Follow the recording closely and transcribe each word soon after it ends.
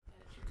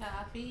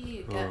coffee.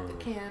 You got the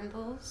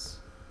candles.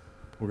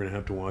 We're going to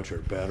have to watch our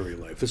battery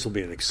life. This will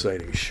be an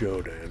exciting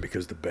show, Diane,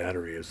 because the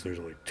battery there's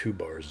only 2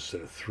 bars instead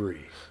of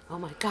 3. Oh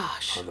my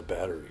gosh. On the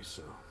battery,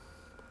 so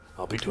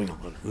I'll be doing a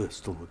lot of this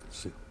to look and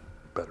see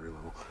battery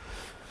level.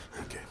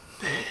 Okay.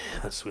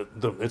 It's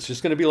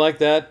just going to be like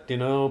that,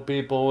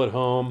 people at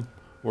home,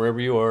 wherever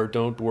you are,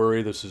 don't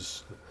worry.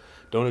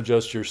 Don't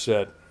adjust your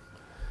set.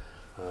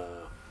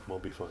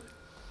 Won't be fun.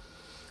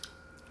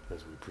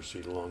 As we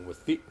proceed along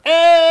with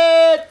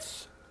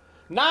it's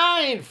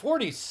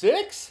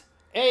 9:46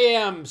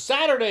 a.m.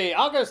 Saturday,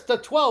 August the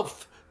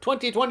 12th,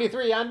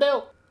 2023. I'm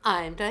Bill.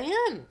 I'm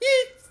Diane.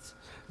 It's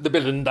the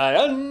Bill and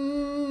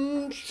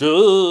Diane Show.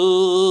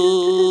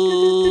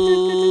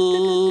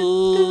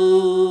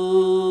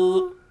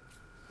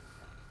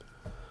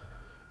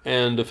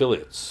 And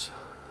affiliates.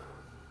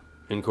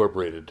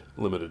 Incorporated,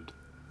 Limited,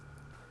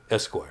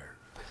 Esquire.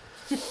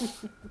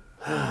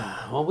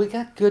 Well, we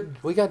got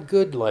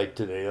good light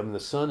today. I mean, the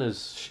sun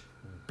is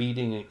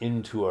beating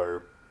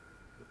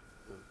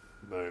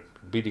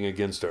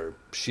against our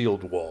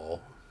shield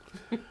wall.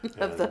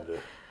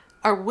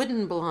 Our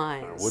wooden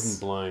blinds. Our wooden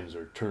blinds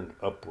are turned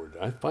upward.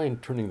 I find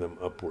turning them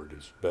upward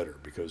is better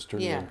because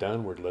turning them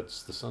downward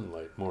lets the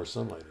more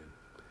sunlight in.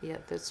 Yeah,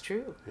 that's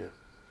true. Yeah,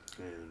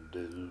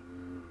 and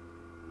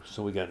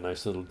so we got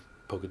nice little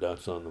polka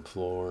dots on the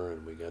floor,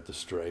 and we got the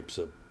stripes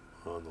up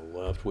on the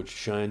left, which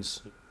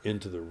shines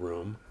into the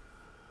room.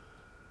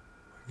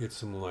 Get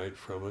some light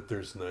from it.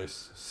 There's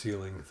nice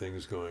ceiling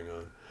things going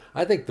on.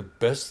 I think the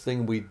best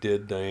thing we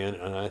did, Diane,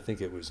 and I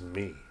think it was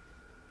me,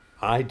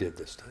 I did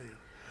this, Diane,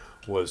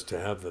 was to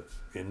have the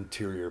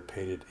interior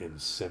painted in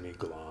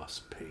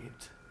semi-gloss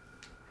paint.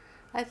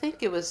 I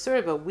think it was sort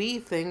of a we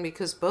thing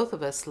because both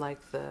of us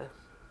like the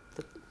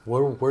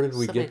Where did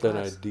we get that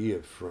semi-gloss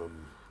idea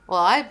from? Well,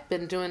 I've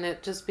been doing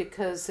it just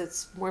because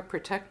it's more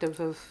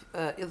protective of,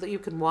 you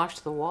can wash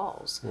the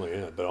walls. Well,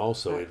 yeah, but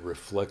also it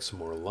reflects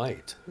more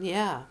light.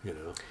 Yeah.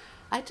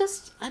 I'm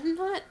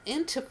not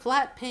into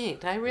flat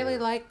paint. I really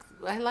like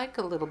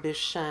a little bit of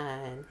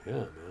shine. Yeah,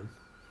 man.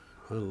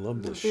 I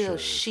love this shine.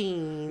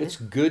 Sheen. It's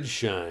good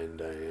shine,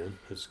 Diane.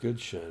 It's good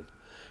shine.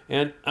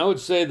 And I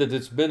would say that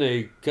it's been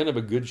a kind of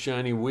a good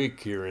shiny week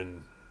here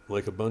in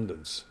Lake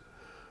Abundance.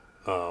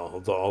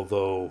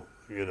 Although,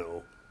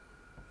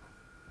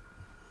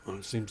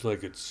 it seems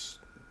like it's,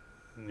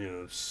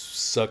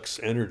 sucks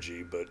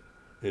energy, but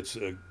it's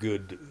you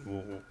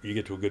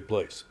get to a good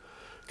place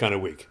kind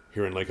of week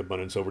here in Lake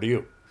Abundance. Over to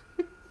you.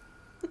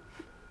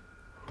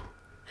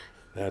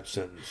 That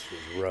sentence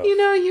was rough.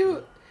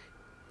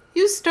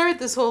 You start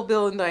this whole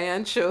Bill and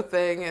Diane show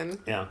thing, and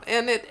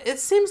it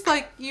seems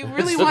like you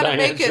really want to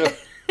make it.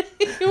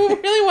 You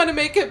really want to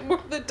make it more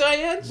the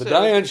Diane show. The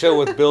Diane show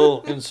with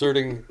Bill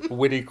inserting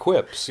witty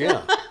quips.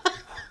 Yeah,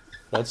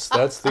 that's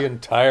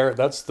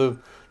the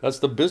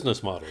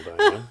business model,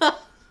 Diane.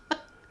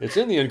 It's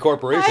in the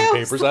incorporation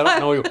papers. I don't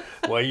know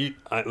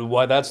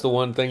why that's the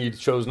one thing you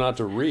chose not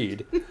to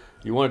read.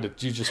 You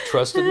just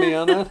trusted me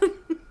on that?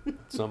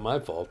 It's not my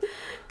fault.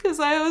 Because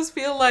I always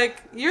feel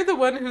like you're the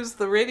one who's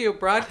the radio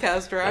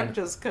broadcaster. I'm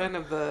just kind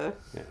of the...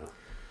 Yeah.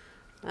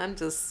 I'm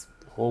just...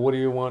 Well, what do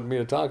you want me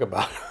to talk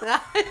about?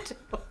 I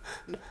don't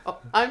know.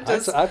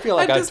 I feel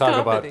like I talk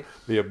about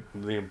the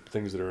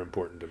things that are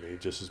important to me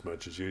just as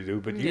much as you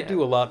do. But you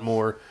do a lot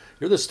more.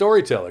 You're the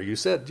storyteller. You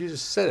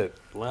just said it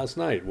last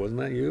night. Wasn't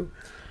that you?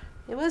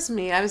 It was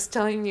me. I was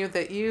telling you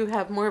that you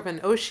have more of an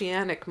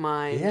oceanic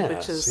mind. Yeah.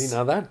 Which is... See,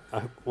 now that...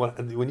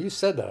 when you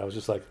said that, I was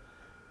just like...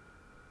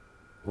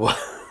 What?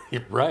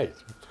 You're right.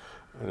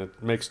 And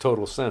it makes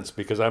total sense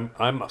because I'm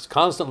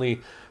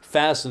constantly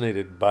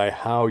fascinated by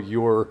how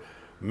your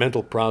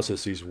mental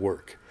processes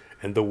work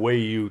and the way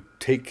you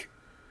take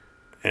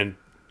and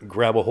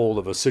grab a hold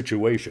of a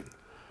situation,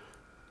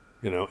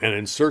 and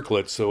encircle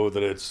it so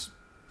that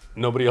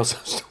nobody else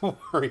has to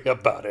worry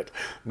about it.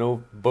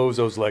 No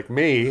bozos like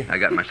me. I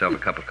got myself a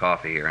cup of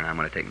coffee here and I'm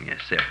going to take me a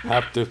sip.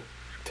 Have to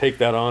take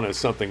that on as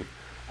something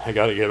I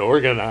got to get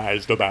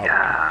organized about.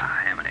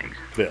 Ham and eggs.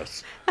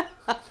 This.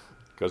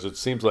 Because it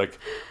seems like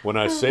when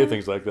I say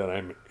things like that,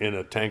 I'm in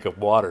a tank of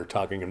water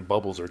talking and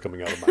bubbles are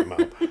coming out of my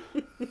mouth.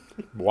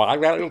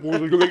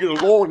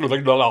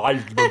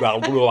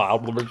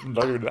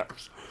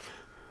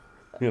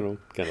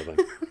 Kind of thing.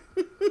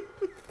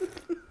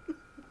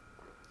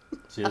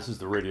 See, this is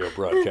the radio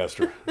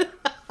broadcaster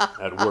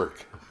at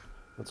work.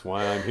 That's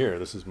why I'm here.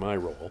 This is my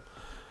role.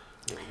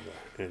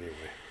 And,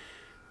 anyway.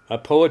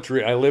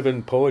 I live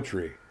in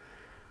poetry.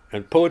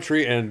 And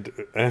poetry and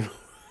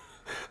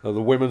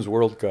the Women's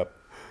World Cup.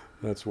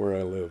 That's where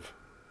I live.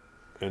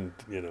 And,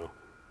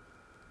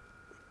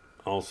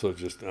 also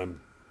just,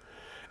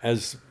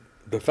 as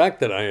the fact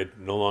that I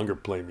no longer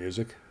play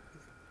music,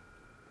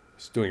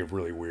 it's doing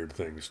really weird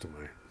things to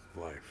my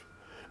life.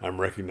 I'm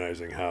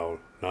recognizing how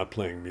not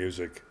playing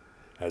music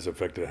has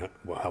affected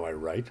how I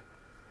write,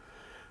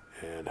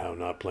 and how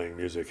not playing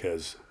music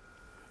has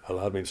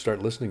allowed me to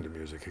start listening to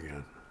music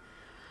again.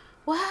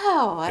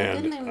 Wow, I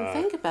didn't even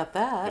think about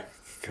that.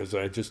 Because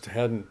I just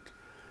hadn't...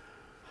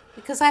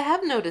 Because I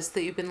have noticed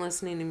that you've been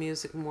listening to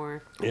music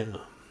more. Yeah,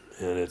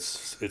 and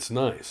it's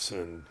nice,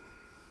 and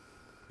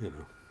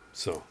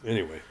So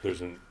anyway,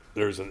 there's an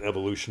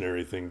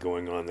evolutionary thing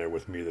going on there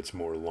with me that's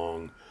more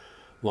long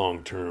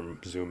term,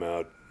 zoom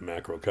out,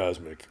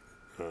 macrocosmic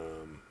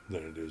than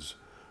it is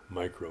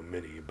micro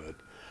mini. But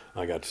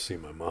I got to see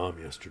my mom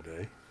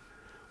yesterday,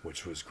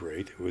 which was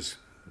great. It was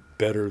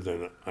better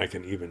than I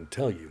can even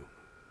tell you.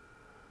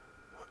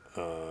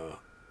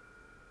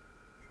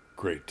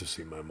 Great to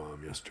see my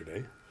mom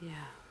yesterday.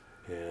 Yeah.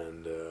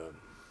 And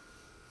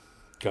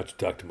got to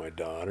talk to my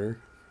daughter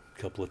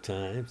a couple of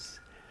times.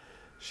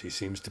 She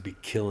seems to be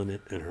killing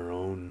it in her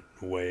own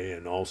way,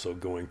 and also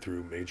going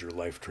through major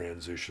life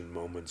transition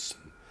moments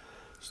and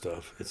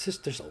stuff. It's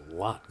just, there's a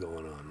lot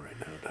going on right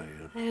now,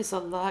 Diane. There's a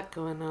lot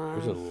going on.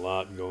 There's a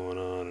lot going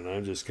on, and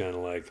I'm just kind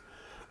of like,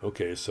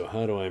 okay, so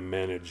how do I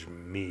manage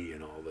me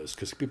in all this?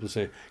 Because people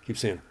keep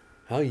saying,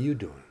 how are you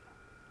doing?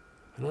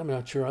 And I'm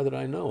not sure that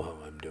I know how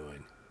I'm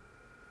doing,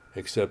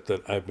 except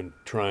that I've been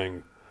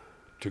trying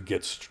to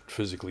get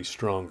physically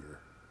stronger.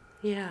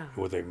 Yeah.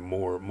 With a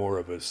more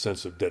of a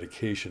sense of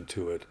dedication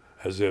to it,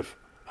 as if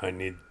I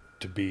need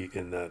to be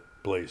in that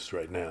place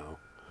right now.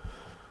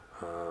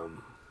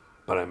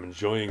 But I'm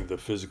enjoying the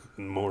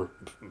more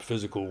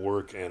physical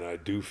work, and I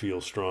do feel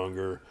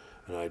stronger,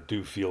 and I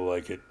do feel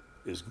like it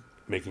is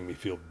making me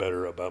feel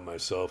better about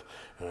myself,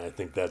 and I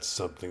think that's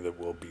something that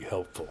will be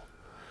helpful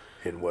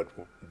in what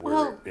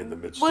we're in the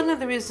midst of. One of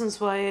the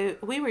reasons why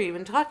we were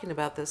even talking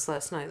about this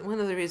last night, one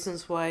of the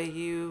reasons why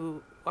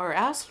you are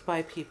asked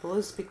by people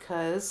is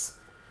because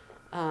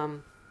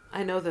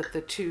I know that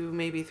the 2,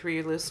 maybe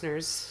 3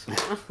 listeners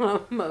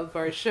of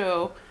our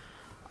show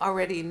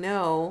already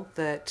know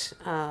that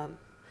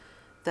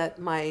that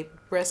my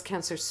breast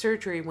cancer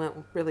surgery went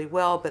really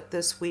well, but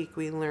this week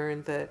we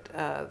learned that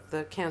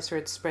the cancer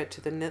had spread to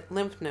the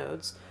lymph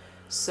nodes,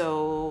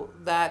 so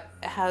that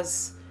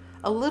has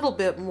a little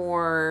bit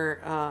more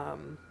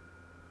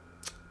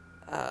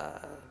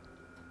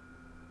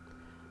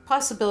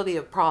possibility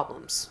of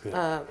problems,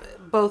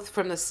 both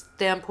from the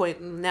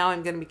standpoint, now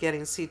I'm going to be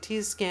getting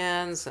CT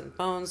scans and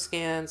bone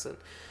scans and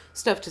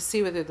stuff to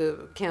see whether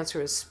the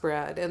cancer is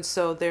spread. And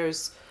so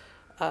there's,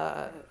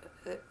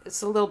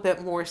 it's a little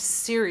bit more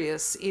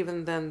serious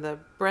even than the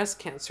breast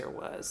cancer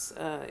was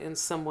in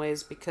some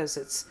ways, because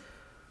it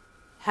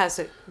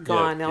hasn't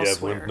gone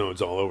elsewhere. You have lymph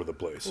nodes all over the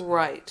place.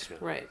 Right,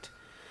 right.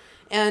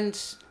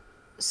 And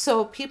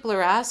so people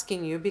are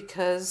asking you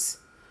because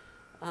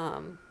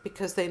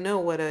they know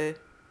what a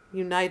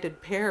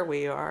united pair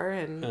we are,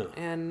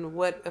 and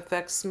what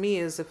affects me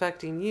is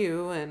affecting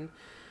you,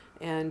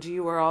 and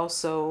you are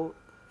also.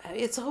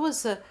 It's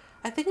always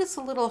I think it's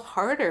a little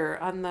harder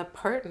on the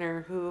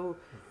partner who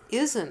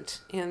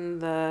isn't in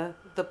the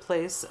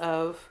place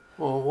of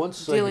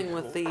dealing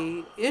with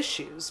the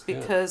issues,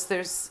 because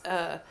there's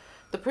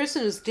the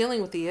person who's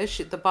dealing with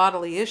the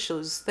bodily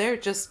issues, they're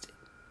just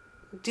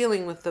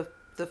dealing with the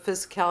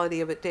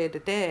physicality of it day to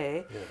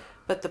day,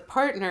 but the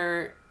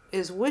partner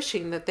is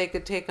wishing that they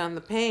could take on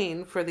the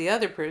pain for the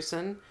other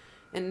person,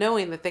 and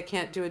knowing that they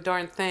can't do a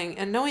darn thing,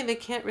 and knowing they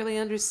can't really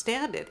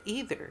understand it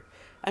either.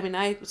 I mean,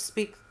 I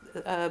speak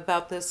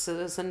about this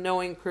as a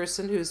knowing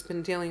person who's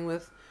been dealing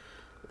with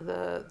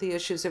the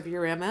issues of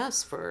your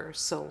MS for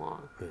so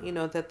long. You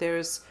know that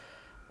there's,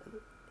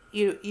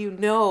 you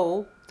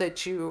know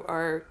that you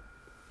are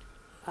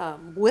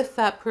with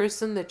that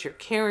person, that you're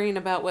caring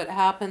about what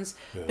happens,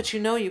 but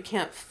you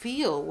can't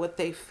feel what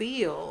they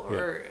feel,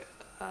 or.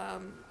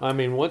 I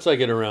mean, once I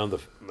get around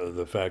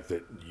the fact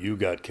that you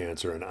got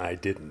cancer and I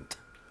didn't,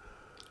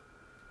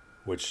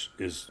 which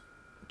is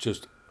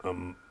just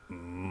a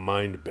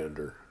mind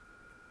bender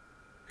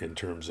in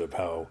terms of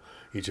how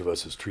each of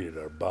us has treated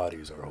our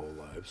bodies our whole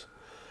lives.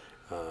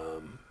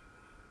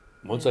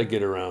 Once I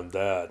get around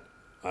that,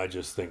 I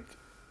just think,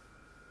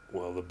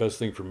 well, the best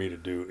thing for me to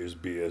do is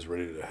be as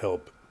ready to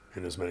help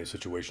in as many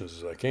situations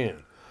as I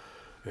can,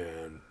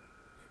 and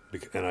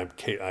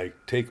I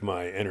take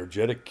my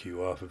energetic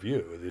cue off of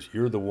you.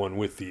 You're the one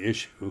with the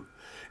issue.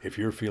 If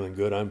you're feeling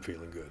good, I'm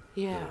feeling good.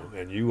 Yeah.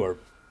 And you are,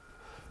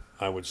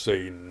 I would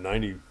say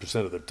 90%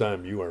 of the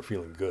time, you are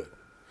feeling good.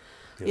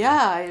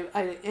 Yeah,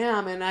 I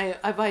am. And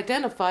I've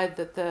identified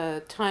that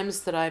the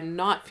times that I'm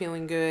not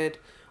feeling good,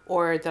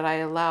 or that I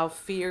allow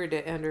fear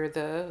to enter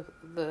the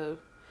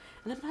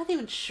and I'm not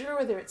even sure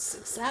whether it's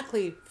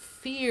exactly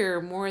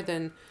fear more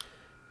than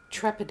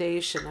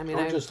trepidation. I mean,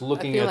 I'm just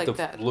looking at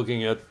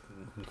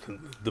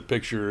the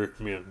picture,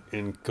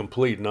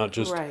 incomplete, not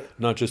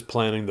just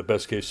planning the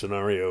best case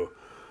scenario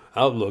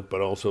outlook,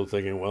 but also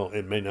thinking, well,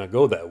 it may not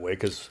go that way,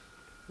 because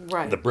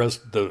the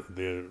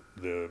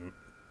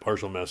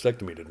partial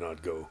mastectomy did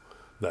not go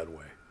that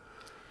way.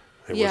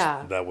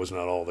 That was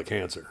not all the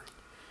cancer.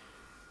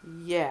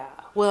 Yeah.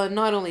 Well,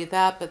 not only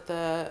that, but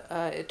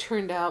it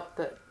turned out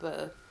that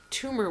the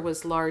tumor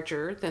was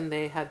larger than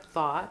they had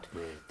thought.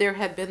 Right. There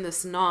had been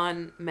this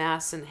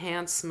non-mass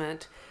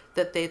enhancement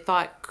that they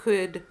thought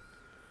could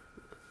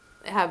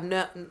have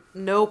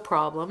no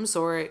problems,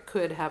 or it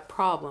could have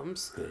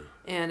problems,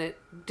 and it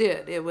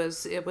did. It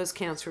was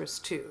cancerous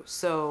too.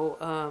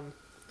 So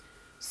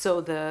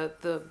so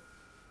the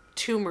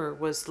tumor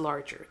was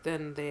larger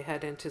than they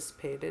had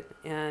anticipated,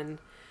 and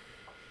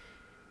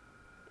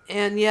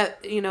yet,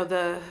 you know,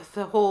 the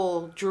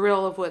whole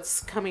drill of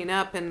what's coming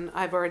up, and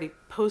I've already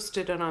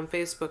posted it on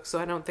Facebook, so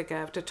I don't think I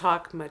have to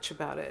talk much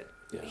about it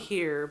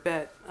here,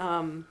 but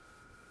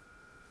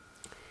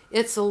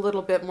it's a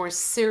little bit more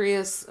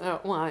serious.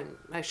 Well,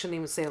 I shouldn't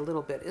even say a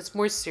little bit. It's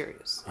more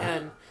serious,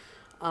 and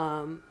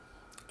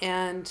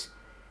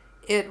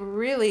it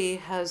really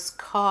has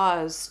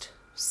caused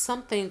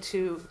something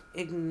to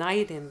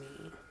ignite in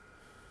me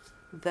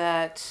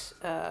that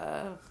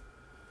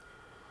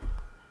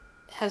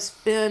has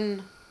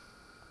been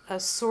a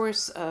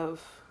source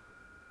of,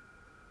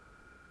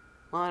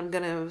 well, I'm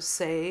going to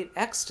say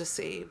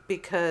ecstasy,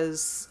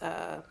 because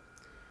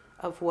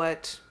of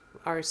what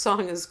our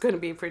song is going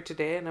to be for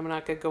today, and I'm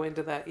not going to go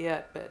into that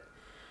yet, but,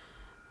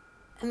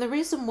 and the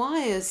reason why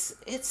is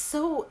it's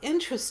so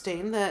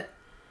interesting that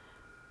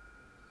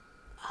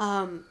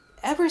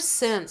ever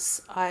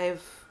since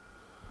I've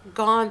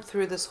gone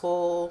through this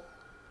whole,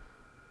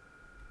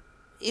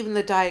 even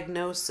the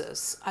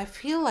diagnosis, I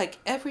feel like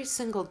every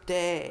single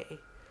day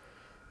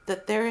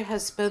that there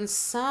has been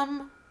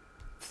some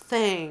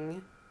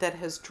thing that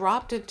has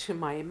dropped into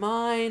my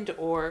mind,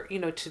 or, you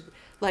know, to,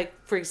 like,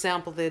 for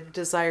example, the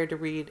desire to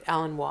read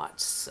Alan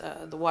Watts'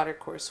 The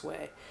Watercourse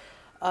Way,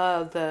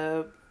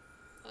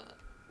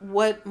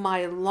 what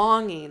my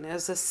longing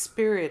as a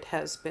spirit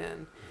has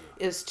been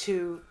is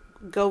to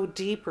go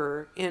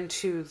deeper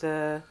into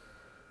the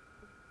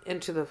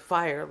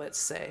fire, let's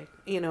say,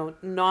 you know,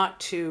 not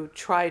to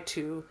try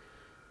to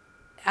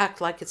act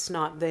like it's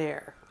not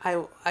there.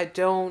 I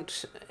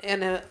don't,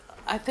 and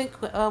I think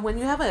when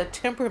you have a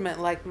temperament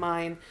like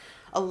mine,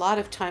 a lot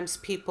of times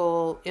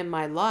people in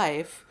my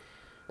life,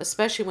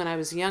 especially when I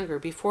was younger,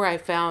 before I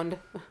found,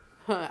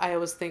 I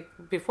always think,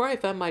 before I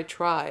found my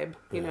tribe,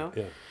 you know,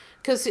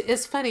 because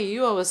it's funny,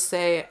 you always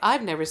say,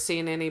 I've never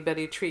seen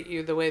anybody treat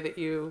you the way that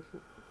you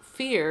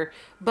fear,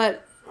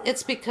 but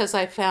it's because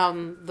I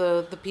found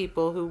the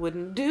people who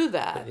wouldn't do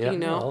that, you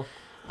know.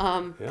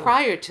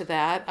 Prior to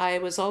that, I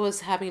was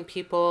always having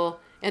people,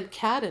 and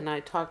Kat and I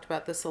talked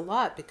about this a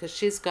lot, because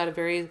she's got a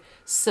very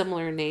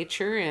similar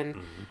nature, and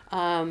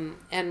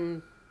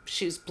and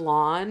she's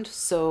blonde,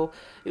 so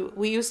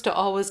we used to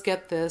always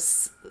get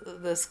this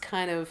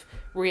kind of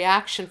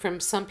reaction from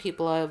some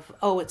people of,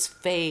 oh, it's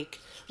fake.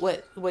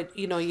 What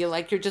you know,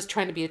 you're just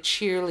trying to be a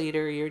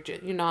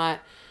cheerleader. You're not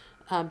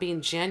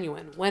being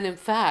genuine, when in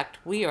fact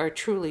we are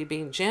truly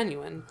being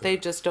genuine. They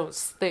just don't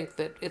think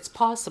that it's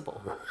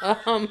possible.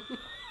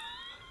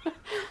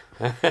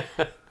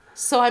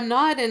 So I'm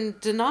not in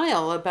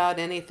denial about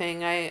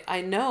anything.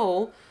 I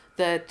know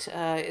that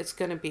it's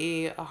going to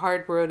be a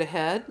hard road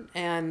ahead,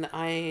 and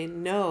I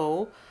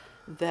know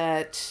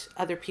that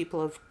other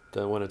people have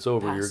that when it's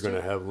over, you're going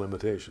to have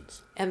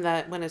limitations. And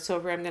that when it's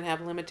over, I'm going to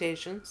have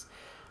limitations.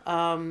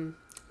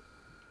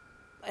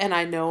 And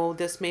I know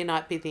this may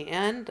not be the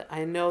end.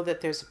 I know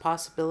that there's a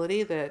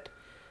possibility that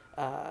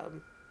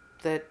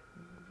that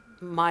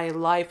my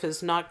life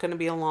is not going to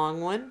be a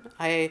long one.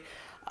 I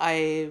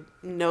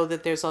know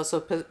that there's also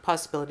a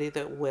possibility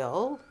that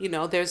will. You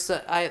know, there's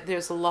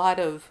a lot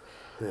of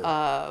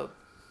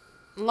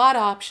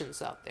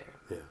options out there.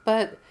 Yeah.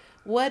 But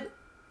what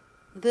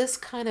this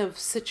kind of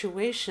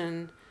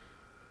situation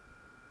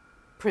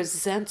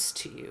presents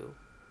to you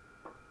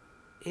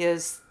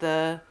is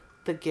the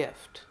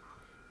gift.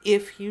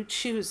 If you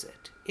choose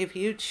it, if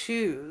you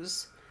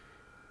choose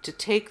to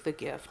take the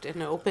gift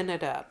and open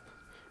it up,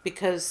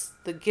 because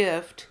the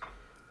gift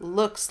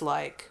looks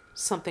like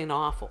something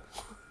awful.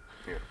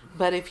 Yeah.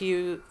 But if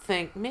you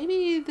think,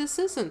 maybe this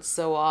isn't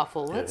so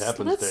awful, it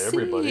happens to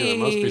everybody. There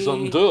must be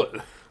something to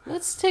it.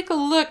 Let's take a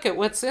look at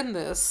what's in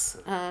this.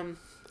 I've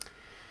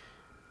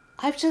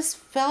just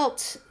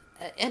felt,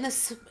 and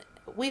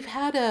we've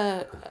had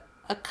a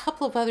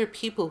couple of other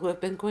people who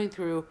have been going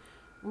through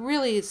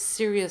really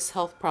serious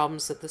health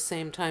problems at the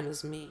same time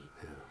as me.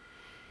 Yeah.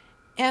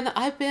 And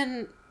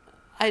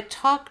I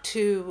talked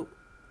to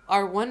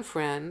our one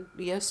friend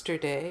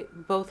yesterday.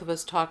 Both of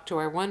us talked to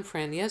our one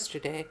friend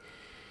yesterday.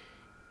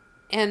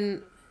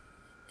 And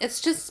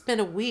it's just been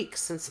a week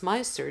since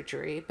my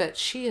surgery, but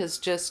she has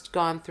just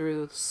gone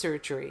through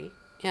surgery.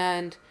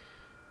 And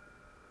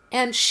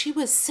she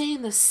was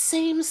saying the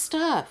same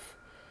stuff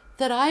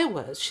that I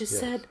was. She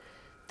said,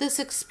 this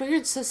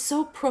experience is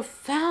so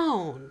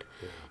profound.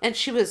 Yeah. And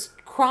she was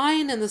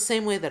crying in the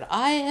same way that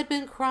I had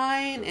been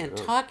crying, and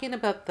talking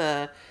about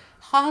the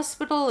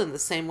hospital in the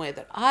same way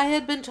that I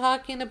had been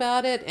talking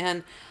about it.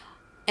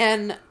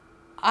 And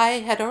I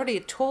had already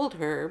told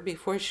her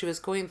before she was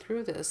going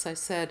through this, I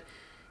said,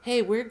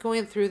 hey, we're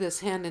going through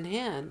this hand in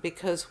hand,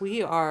 because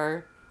we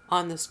are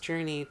on this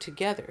journey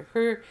together.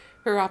 Her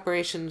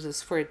operations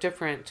is for a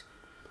different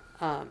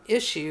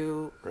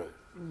issue. Right.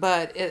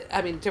 But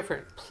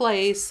different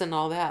place and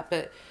all that,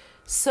 but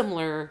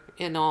similar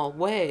in all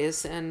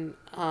ways. And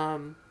I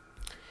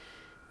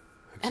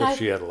Except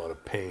she had a lot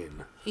of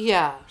pain.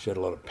 Yeah. She had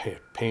a lot of pain.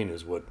 Pain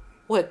is what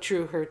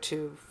drew her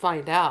to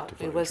find out.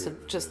 It wasn't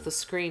treatment, just the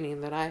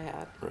screening that I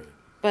had. Right.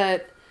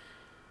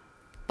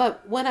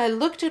 But when I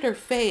looked at her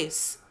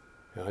face,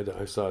 yeah,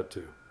 I saw it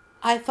too.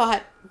 I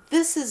thought,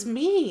 this is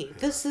me. Yeah.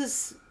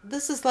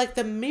 This is like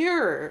the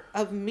mirror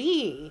of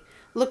me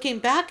looking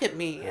back at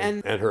me.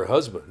 And her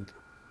husband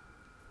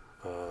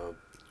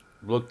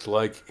looked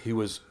like he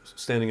was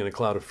standing in a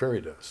cloud of fairy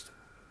dust.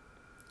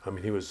 I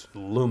mean, he was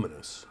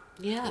luminous.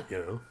 Yeah.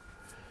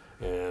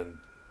 And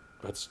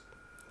that's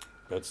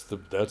the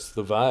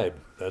vibe.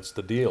 That's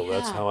the deal. Yeah.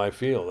 That's how I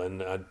feel.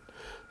 And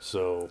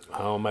so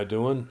how am I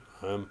doing?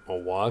 I'm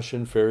awash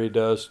in fairy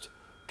dust,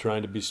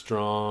 trying to be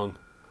strong,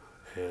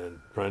 and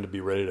trying to be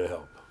ready to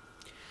help.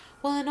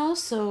 Well, and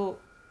also,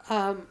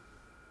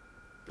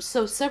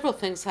 so several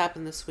things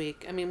happened this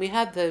week. I mean, we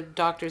had the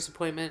doctor's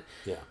appointment.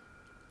 Yeah.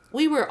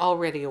 We were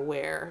already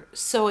aware,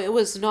 so it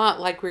was not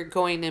like we're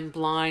going in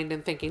blind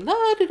and thinking,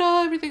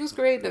 la-da-da, everything's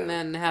great, and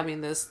then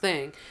having this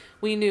thing.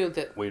 We knew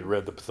that... We'd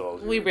read the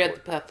pathology report. We read the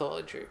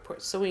pathology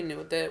report, so we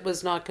knew that it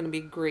was not going to be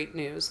great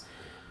news.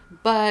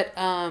 But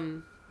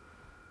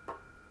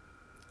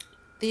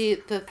the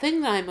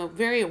thing that I'm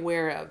very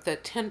aware of,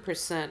 that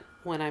 10%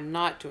 when I'm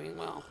not doing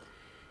well,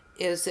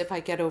 is if I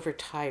get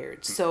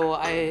overtired. So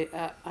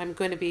I'm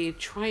going to be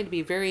trying to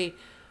be very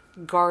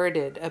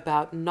guarded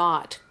about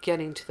not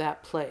getting to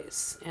that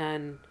place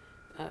and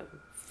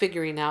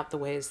figuring out the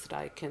ways that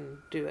I can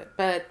do it.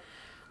 But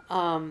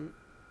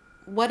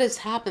what has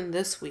happened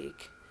this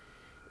week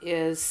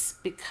is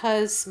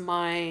because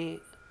my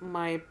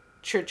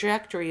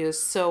trajectory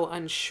is so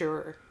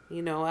unsure.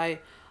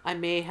 I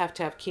may have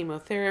to have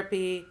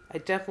chemotherapy. I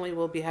definitely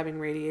will be having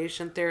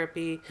radiation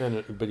therapy.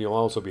 But you'll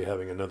also be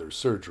having another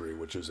surgery,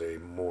 which is a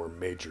more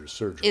major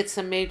surgery. It's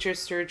a major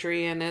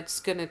surgery, and it's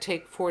going to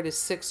take 4 to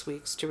 6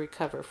 weeks to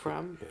recover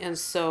from. Yeah. And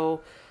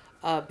so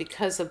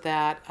because of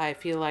that, I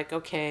feel like,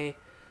 okay,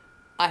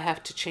 I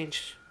have to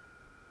change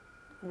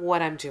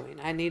what I'm doing.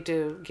 I need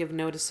to give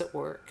notice at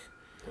work.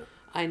 Yeah.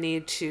 I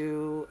need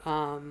to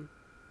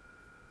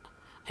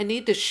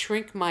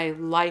shrink my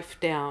life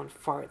down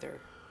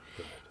farther.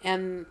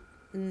 And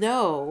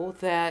know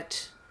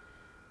that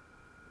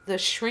the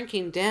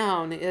shrinking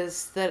down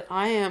is that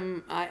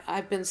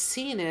I've been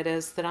seeing it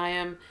as that I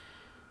am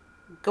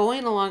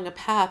going along a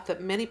path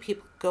that many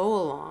people go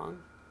along,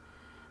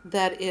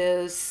 that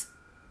is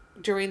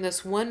during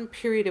this one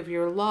period of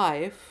your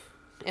life,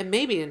 and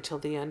maybe until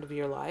the end of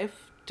your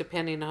life,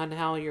 depending on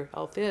how your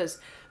health is,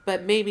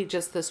 but maybe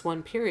just this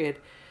one period,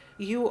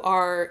 you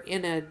are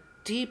in a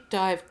deep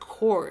dive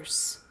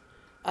course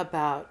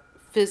about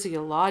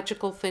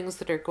physiological things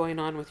that are going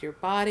on with your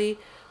body,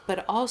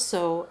 but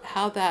also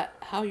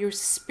how your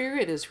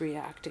spirit is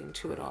reacting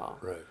to it all.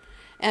 Right.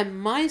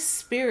 And my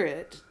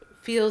spirit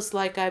feels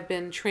like I've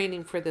been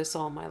training for this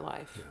all my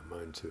life. Yeah,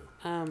 mine too.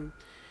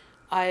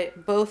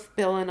 Both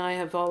Bill and I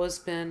have always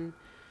been,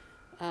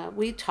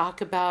 we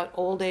talk about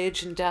old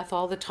age and death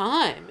all the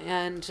time.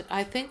 And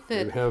I think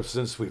that... We have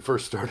since we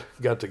first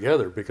got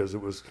together, because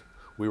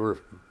we were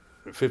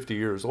 50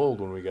 years old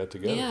when we got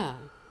together. Yeah.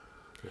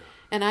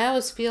 And I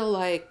always feel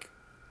like...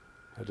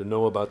 had to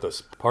know about this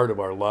part of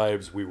our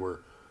lives we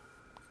were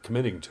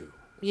committing to.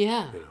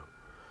 Yeah.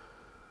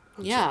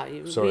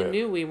 Sorry, we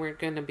knew we weren't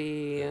going to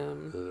be...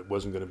 it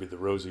wasn't going to be the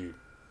rosy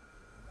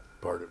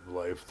part of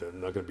life. It's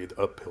not going to be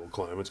the uphill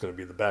climb. It's going to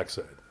be the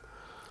backside.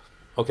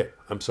 Okay,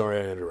 I'm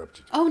sorry I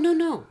interrupted you. Oh,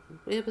 no.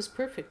 It was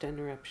perfect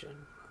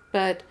interruption.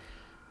 But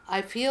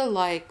I feel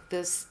like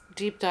this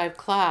deep dive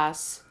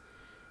class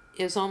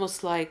is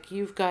almost like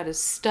you've got to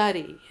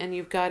study, and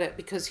you've got to,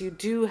 because you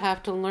do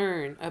have to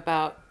learn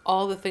about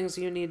all the things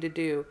you need to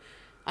do.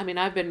 I mean,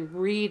 I've been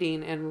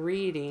reading and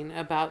reading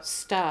about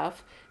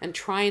stuff and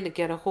trying to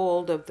get a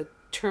hold of the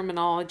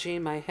terminology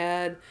in my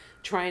head,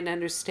 trying to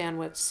understand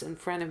what's in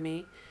front of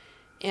me.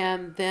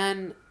 And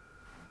then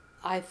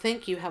I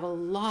think you have a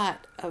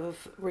lot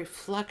of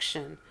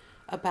reflection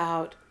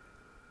about,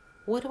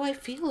 what do I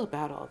feel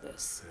about all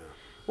this? Yeah.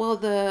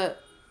 Well,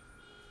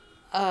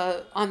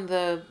 on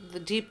the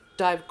deep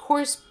dive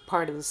course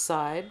part of the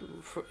side,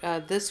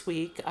 this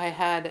week I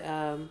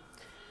had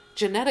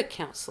genetic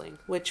counseling,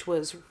 which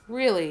was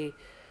really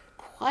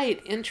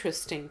quite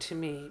interesting to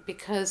me,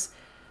 because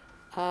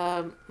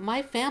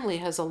my family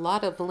has a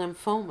lot of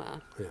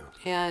lymphoma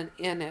and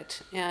in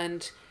it,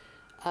 and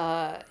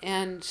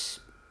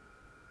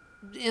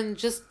in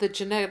just the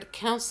genetic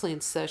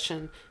counseling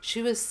session,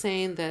 she was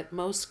saying that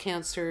most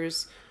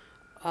cancers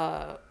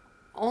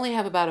only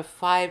have about a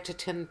 5 to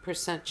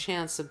 10%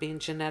 chance of being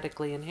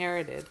genetically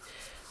inherited.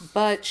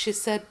 But she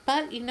said,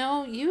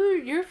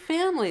 your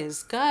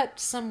family's got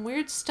some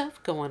weird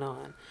stuff going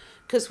on.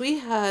 Because we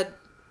had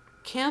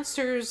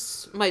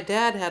cancers. My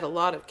dad had a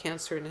lot of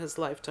cancer in his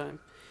lifetime.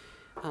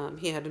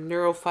 He had a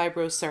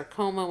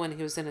neurofibrosarcoma when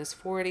he was in his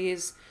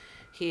 40s.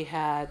 He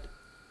had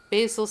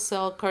basal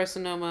cell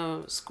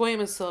carcinoma,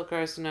 squamous cell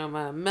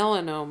carcinoma,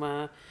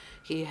 melanoma.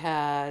 He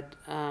had...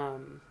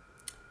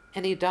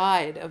 and he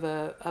died of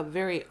a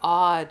very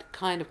odd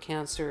kind of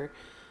cancer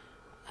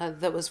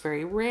that was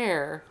very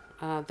rare.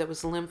 That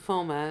was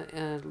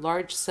lymphoma,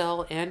 large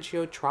cell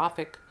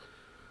angiotrophic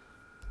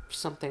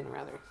something or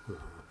other.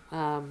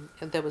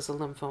 That was a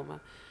lymphoma.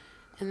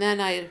 And then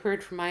I had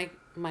heard from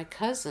my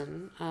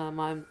cousin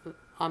on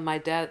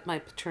my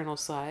paternal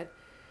side,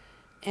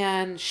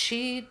 and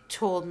she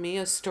told me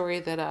a story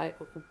that I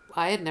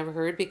had never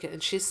heard,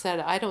 and she said,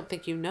 I don't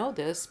think you know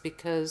this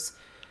because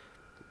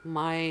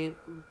my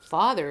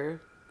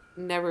father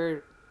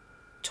never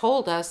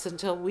told us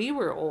until we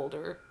were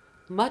older,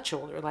 much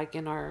older, like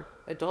in our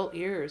adult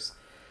years,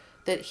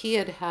 that he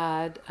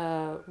had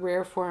a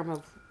rare form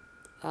of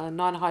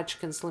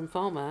non-Hodgkin's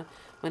lymphoma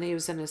when he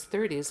was in his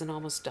 30s and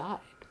almost died.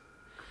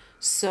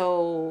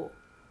 So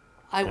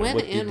I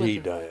went in with... What did he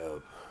die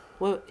of?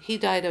 Well, he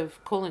died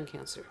of colon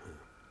cancer.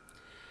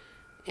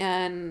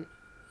 And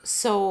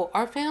so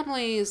our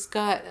family's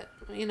got,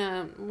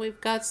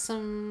 we've got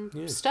some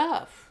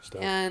stuff.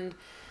 And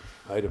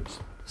items.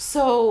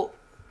 So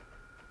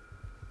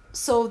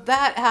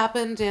that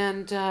happened,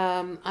 and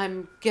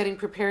I'm getting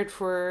prepared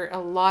for a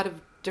lot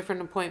of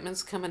different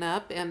appointments coming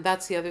up. And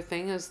that's the other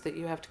thing, is that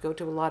you have to go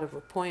to a lot of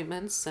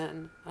appointments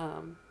and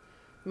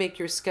make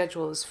your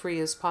schedule as free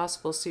as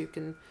possible so you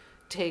can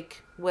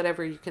take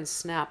whatever you can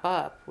snap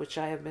up, which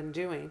I have been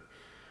doing.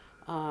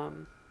 But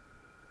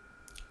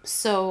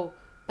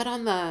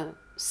on the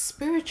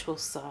spiritual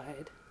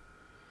side,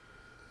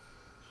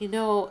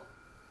 the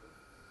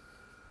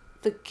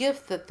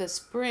gift that this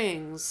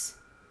brings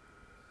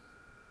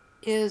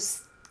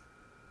is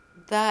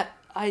that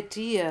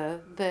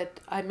idea that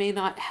I may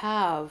not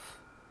have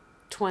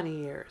 20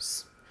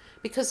 years.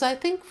 Because I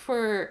think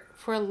for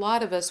a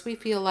lot of us, we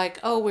feel like,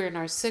 we're in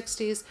our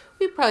 60s.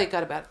 We've probably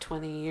got about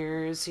 20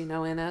 years, in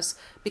us.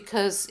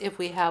 Because if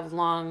we have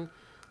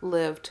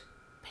long-lived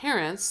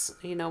parents,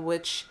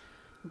 which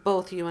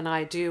both you and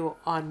I do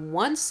on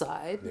one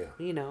side,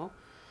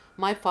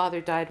 my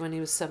father died when he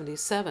was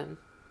 77.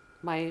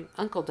 My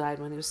uncle died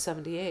when he was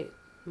 78.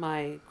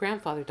 My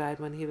grandfather died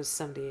when he was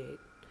 78.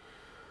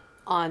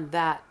 On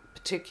that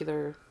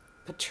particular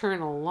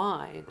paternal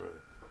line. Right.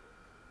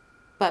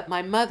 But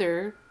my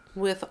mother,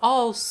 with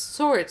all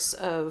sorts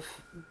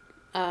of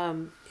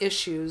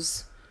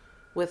issues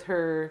with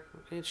her,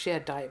 she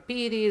had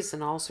diabetes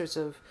and all sorts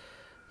of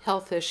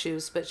health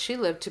issues, but she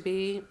lived to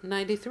be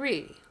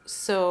 93.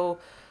 So,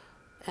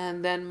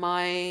 and then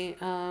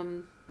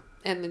and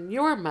then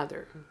your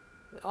mother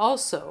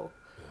also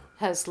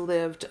has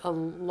lived a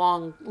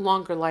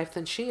longer life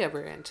than she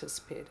ever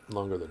anticipated.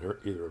 Longer than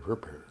either of her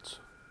parents.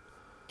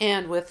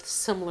 And with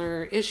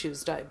similar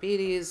issues,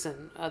 diabetes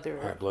and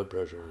other... high blood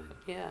pressure.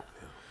 Yeah.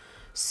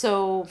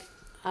 So,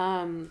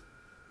 but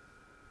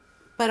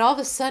all of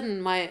a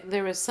sudden,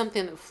 there was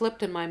something that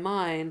flipped in my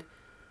mind.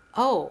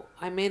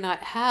 I may not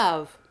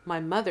have my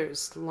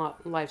mother's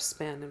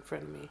lifespan in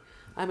front of me.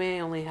 I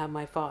may only have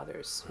my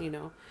father's,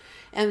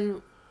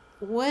 And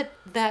what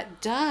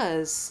that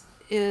does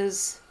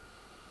is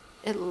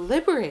it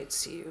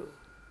liberates you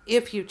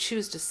if you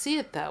choose to see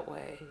it that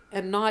way,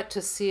 and not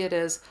to see it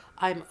as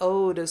I'm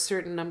owed a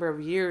certain number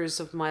of years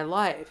of my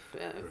life.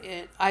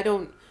 I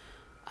don't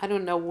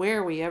know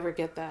where we ever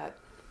get that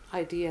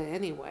idea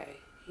anyway.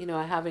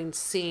 Having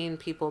seen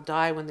people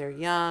die when they're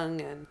young,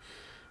 and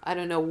I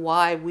don't know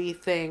why we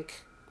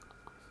think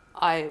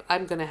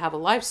I'm going to have a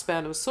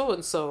lifespan of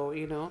so-and-so,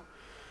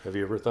 Have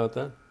you ever thought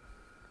that?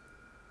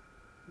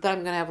 That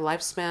I'm going to have a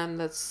lifespan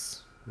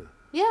that's...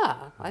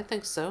 Yeah, I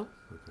think so.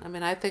 Okay. I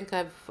mean, I think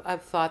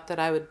I've thought that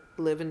I would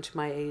live into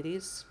my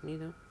 80s,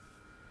 And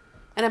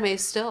I may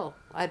still.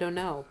 I don't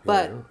know.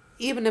 But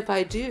even if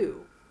I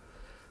do,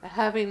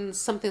 having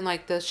something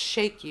like this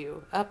shake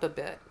you up a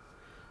bit,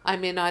 I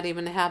may not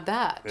even have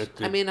that.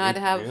 I may not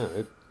have... Yeah,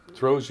 it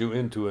throws you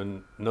into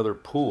another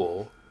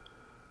pool,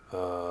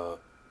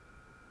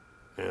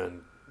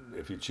 and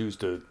if you choose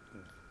to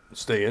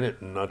stay in it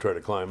and not try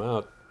to climb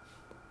out,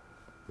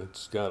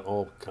 it's got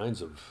all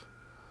kinds of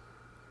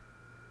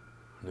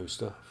new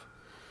stuff.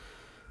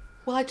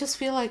 Well, I just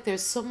feel like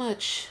there's so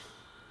much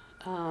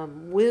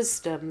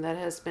wisdom that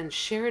has been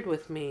shared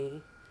with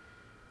me,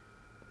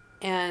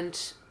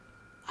 and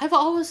I've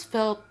always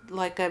felt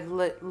like I've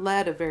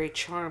led a very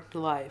charmed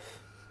life,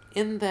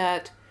 in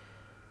that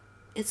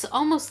it's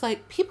almost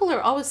like people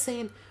are always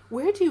saying,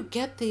 where do you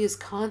get these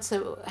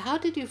concepts? How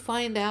did you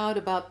find out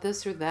about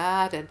this or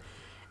that?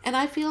 And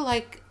I feel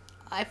like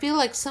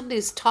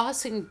somebody's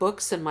tossing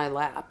books in my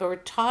lap, or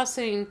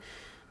tossing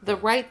the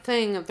right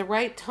thing at the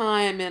right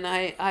time, and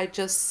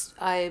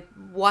I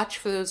watch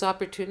for those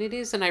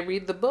opportunities, and I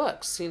read the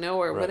books,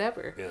 or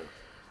whatever. Yeah.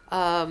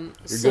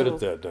 You're good at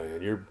that,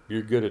 Diane.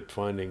 You're good at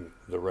finding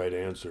the right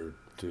answer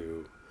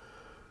to,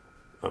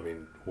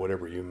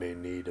 whatever you may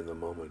need in the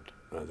moment.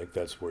 I think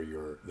that's where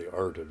the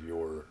art of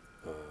your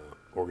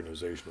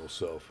organizational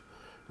self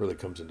really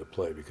comes into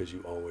play, because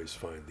you always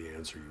find the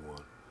answer you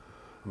want.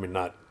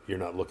 You're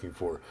not looking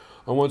for,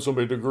 I want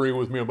somebody to agree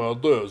with me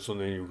about this,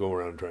 and then you go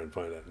around and try and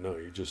find out. No,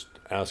 you just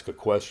ask a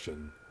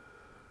question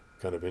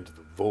kind of into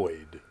the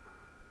void.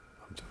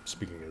 I'm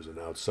speaking as an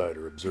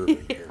outsider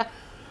observing here.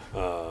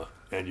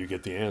 And you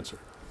get the answer.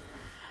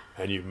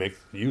 And you make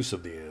use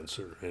of the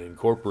answer and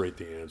incorporate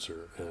the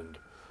answer and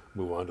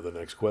move on to the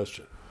next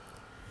question.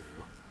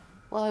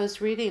 Well, I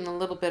was reading a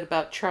little bit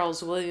about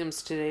Charles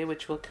Williams today,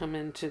 which will come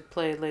into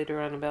play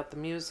later on about the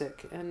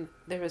music. And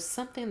there was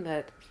something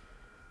that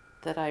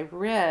I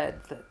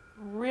read that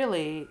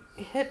really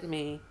hit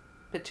me,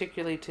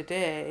 particularly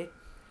today.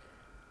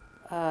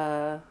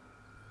 It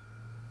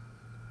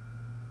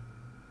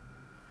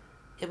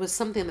was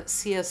something that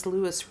C.S.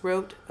 Lewis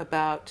wrote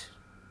about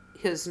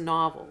his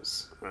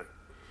novels. Right.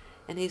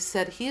 And he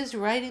said he is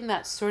writing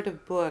that sort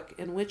of book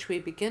in which we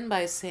begin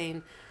by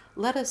saying,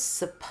 let us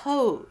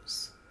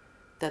suppose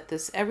that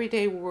this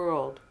everyday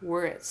world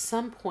were at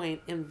some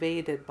point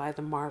invaded by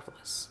the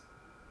marvelous.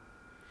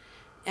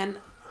 And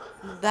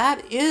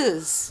that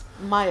is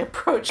my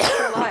approach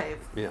to life.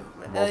 Yeah.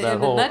 Well, in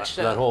a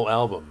nutshell. That whole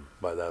album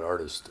by that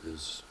artist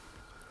is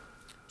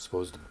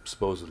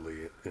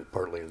supposedly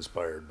partly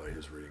inspired by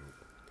his reading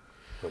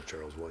of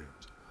Charles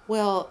Williams.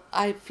 Well,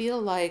 I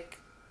feel like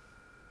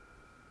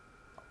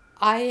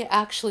I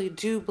actually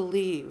do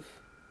believe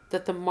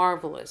that the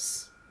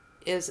marvelous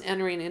is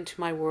entering into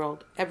my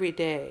world every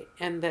day,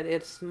 and that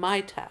it's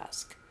my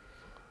task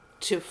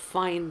to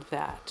find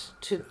that,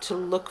 to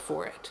look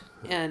for it,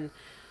 and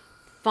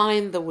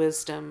find the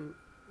wisdom,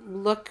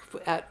 look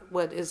at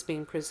what is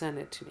being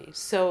presented to me.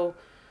 So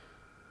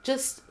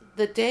just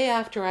the day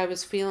after I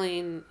was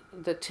feeling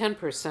the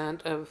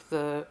 10% of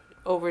the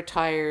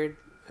overtired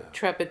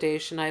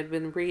trepidation, I'd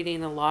been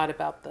reading a lot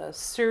about the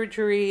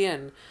surgery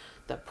and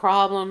the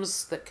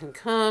problems that can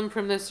come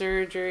from the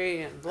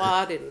surgery and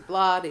blah, diddy,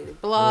 blah, diddy,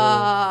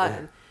 blah.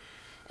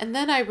 And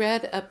then I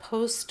read a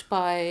post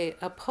by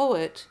a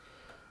poet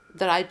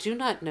that I do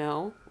not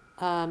know.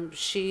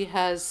 She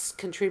has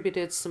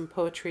contributed some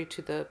poetry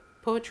to the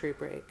Poetry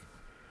Break.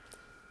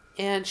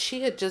 And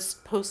she had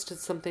just posted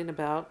something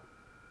about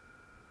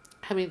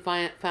having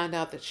found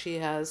out that she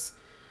has,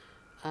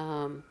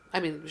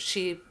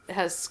 she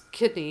has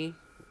kidney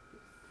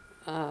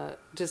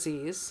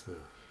disease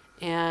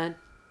and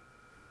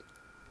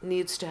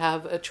needs to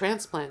have a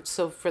transplant.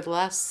 So for the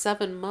last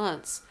 7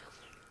 months,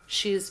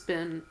 she's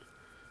been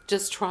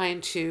just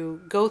trying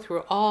to go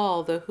through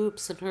all the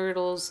hoops and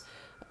hurdles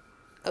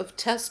of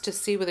tests to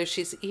see whether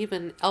she's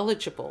even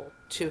eligible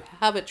to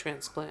have a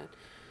transplant,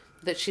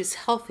 that she's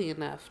healthy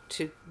enough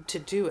to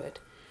do it.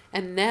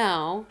 And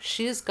now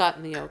she's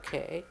gotten the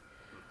okay,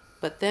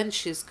 but then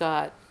she's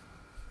got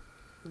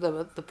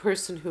the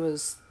person who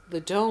is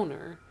the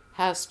donor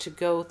has to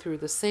go through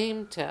the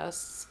same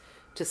tests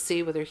to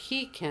see whether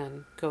he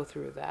can go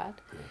through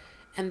that. Yeah.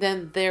 And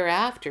then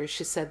thereafter,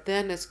 she said,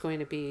 then it's going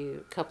to be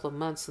a couple of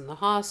months in the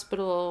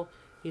hospital,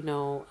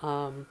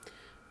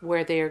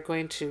 where they are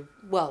going to,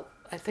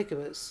 I think it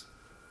was,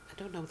 I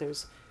don't know if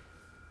there's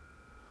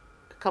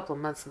a couple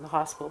of months in the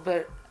hospital,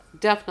 but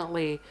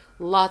definitely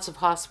lots of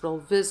hospital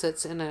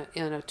visits in a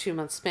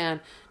 2-month span,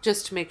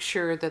 just to make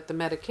sure that the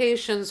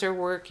medications are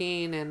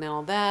working and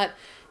all that.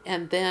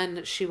 And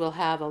then she will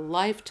have a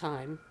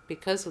lifetime,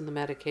 because of the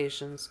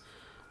medications,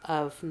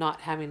 of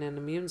not having an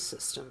immune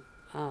system.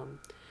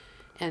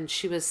 And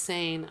she was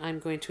saying, I'm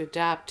going to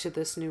adapt to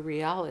this new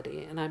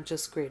reality, and I'm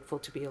just grateful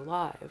to be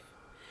alive.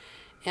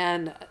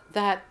 And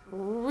that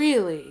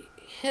really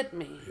hit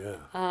me.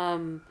 Yeah.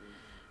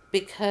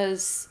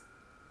 Because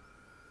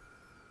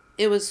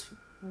it was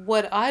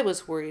what I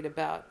was worried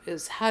about,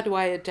 is how do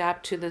I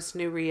adapt to this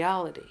new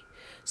reality?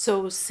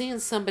 So seeing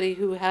somebody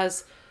who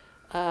has,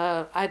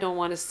 I don't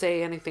want to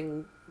say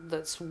anything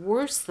that's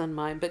worse than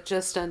mine, but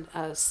just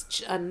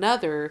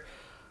another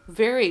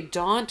very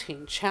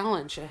daunting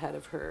challenge ahead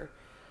of her,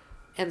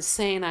 and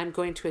saying, I'm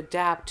going to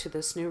adapt to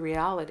this new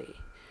reality.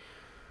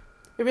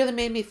 It really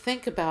made me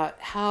think about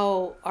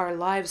how our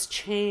lives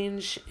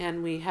change,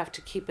 and we have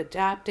to keep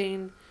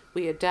adapting.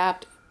 We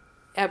adapt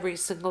every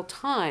single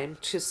time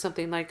to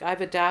something. Like,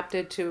 I've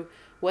adapted to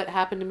what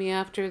happened to me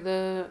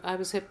after I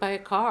was hit by a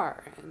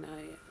car, and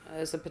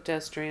as a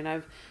pedestrian.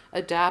 I've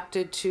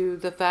adapted to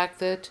the fact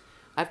that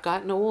I've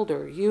gotten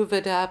older. You've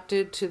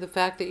adapted to the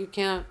fact that you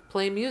can't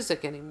play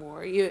music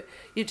anymore. You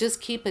just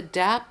keep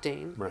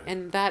adapting, right.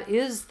 And that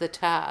is the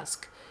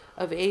task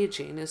of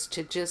aging, is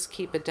to just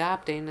keep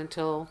adapting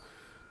until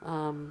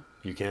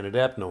you can't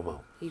adapt no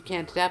more. You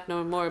can't adapt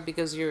no more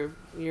because you're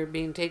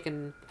being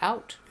taken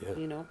out.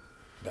 Yeah.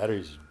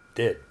 Battery's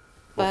dead.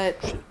 But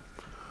shit.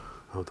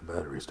 I don't know what the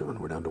battery's doing.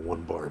 We're down to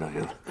 1 bar,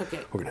 Diane. Okay.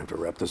 We're gonna have to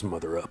wrap this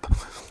mother up.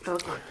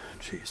 Okay.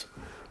 Jeez.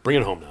 Bring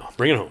it home now.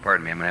 Bring it home.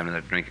 Pardon me, I'm gonna have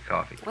another drink of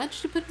coffee. Why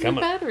don't you put your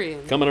battery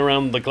in? Coming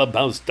around the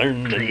clubhouse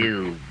turn.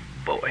 You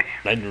boy.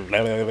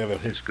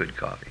 It's good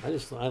coffee. I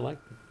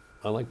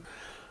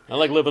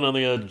like living on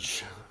the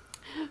edge.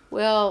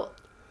 Well,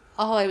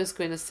 all I was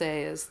going to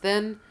say is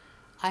then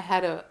I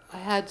had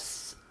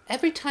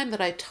every time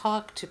that I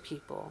talk to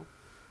people,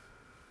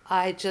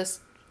 I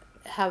just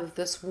have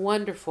this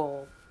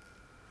wonderful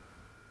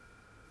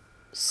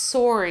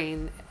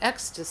soaring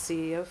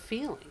ecstasy of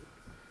feeling.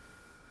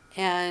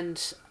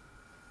 And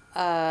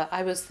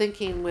I was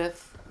thinking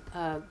with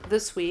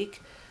this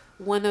week,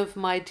 one of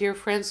my dear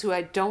friends who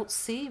I don't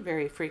see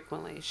very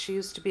frequently. She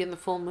used to be in the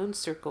full moon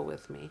circle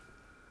with me.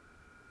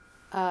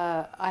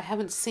 I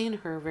haven't seen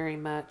her very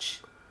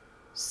much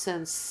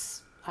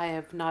since I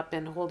have not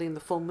been holding the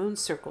full moon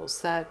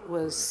circles. That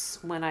was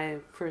when I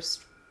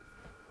first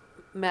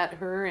met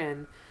her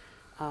and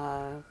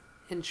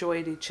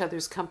enjoyed each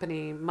other's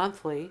company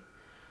monthly.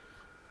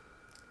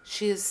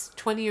 She is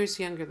 20 years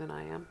younger than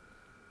I am.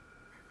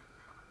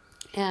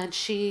 And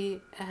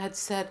she had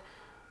said,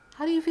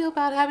 how do you feel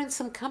about having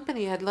some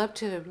company? I'd love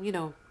to,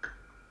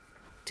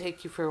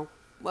 take you for...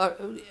 Well,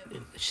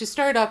 she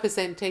started off as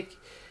saying,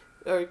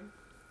 or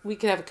we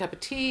could have a cup of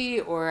tea,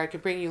 or I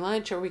could bring you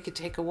lunch, or we could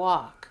take a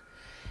walk.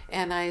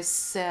 And I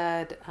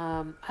said,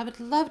 I would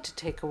love to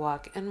take a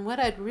walk. And what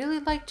I'd really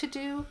like to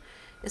do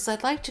is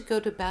I'd like to go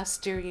to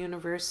Bastyr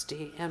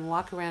University and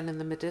walk around in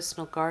the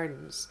medicinal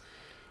gardens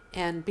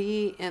and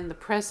be in the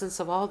presence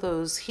of all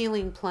those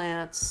healing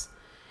plants.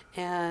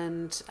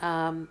 And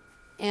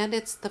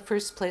it's the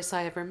first place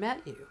I ever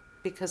met you,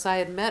 because I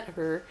had met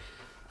her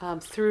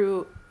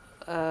through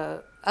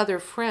other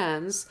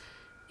friends.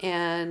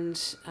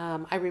 And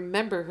I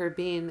remember her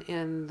being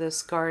in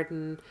this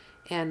garden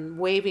and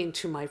waving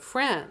to my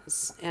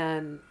friends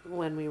and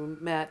when we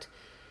met.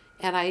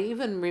 And I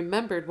even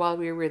remembered while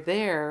we were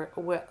there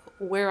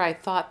where I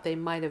thought they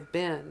might have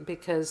been,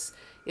 because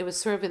it was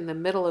sort of in the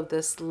middle of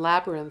this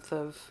labyrinth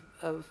of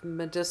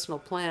medicinal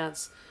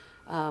plants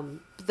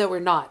that were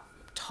not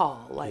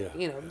tall,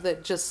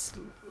 that just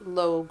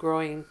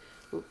low-growing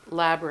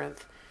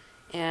labyrinth.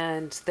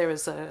 And there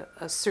was a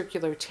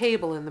circular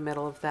table in the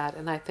middle of that,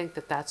 and I think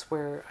that's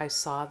where I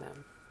saw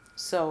them.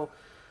 So,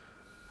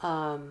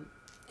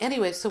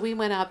 anyway, so we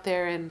went out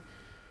there, and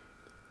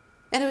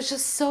it was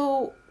just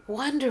so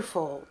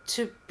wonderful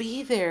to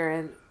be there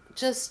and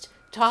just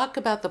talk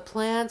about the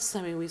plants.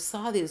 I mean, we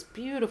saw these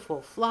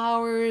beautiful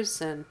flowers,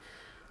 and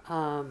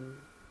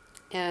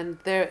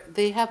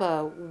they have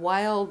a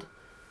wild,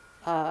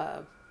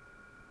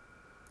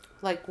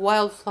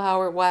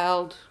 wildflower,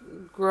 wild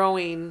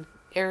growing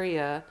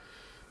area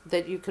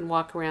that you can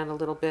walk around a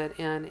little bit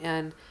in,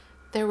 and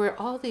there were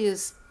all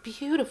these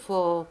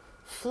beautiful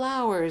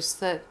flowers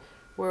that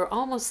were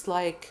almost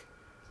like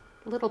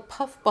little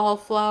puffball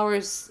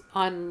flowers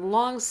on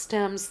long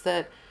stems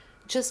that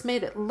just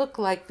made it look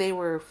like they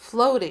were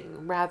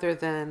floating rather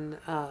than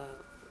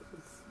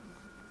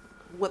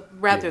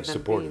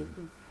supported.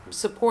 being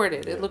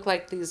supported. Yeah. It looked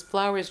like these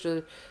flowers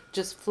were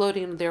just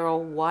floating. They're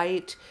all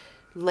white,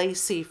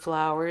 lacy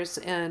flowers,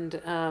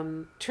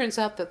 and turns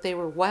out that they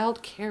were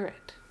wild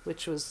carrot,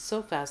 which was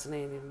so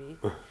fascinating to me.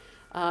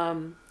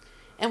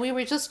 And we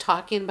were just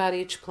talking about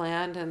each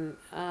plant,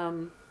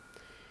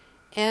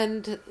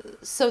 and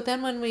so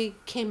then when we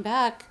came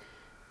back,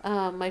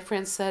 my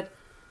friend said,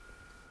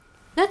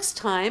 next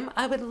time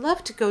I would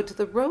love to go to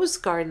the rose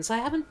gardens. I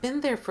haven't been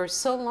there for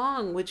so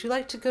long. Would you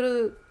like to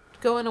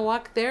go on a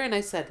walk there? And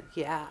I said,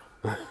 yeah,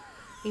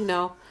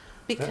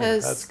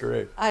 because that's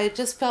great. I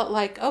just felt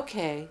like,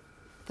 okay,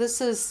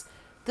 this is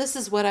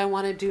what I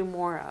want to do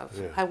more of.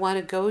 Yeah. I want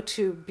to go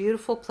to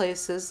beautiful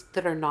places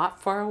that are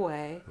not far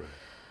away, right.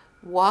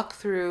 Walk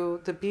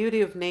through the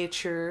beauty of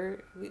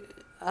nature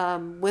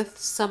with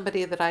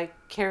somebody that I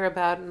care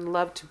about and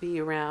love to be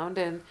around,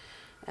 and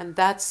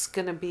that's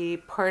going to be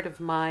part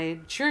of my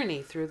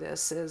journey through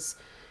this is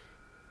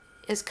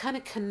kind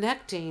of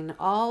connecting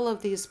all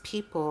of these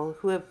people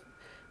who have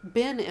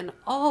been in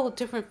all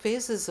different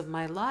phases of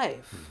my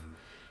life.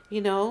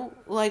 Mm-hmm.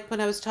 Like when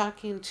I was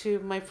talking to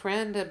my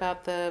friend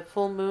about the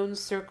full moon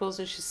circles,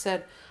 and she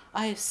said,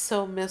 I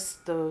so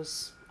missed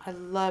those. I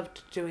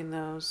loved doing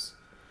those.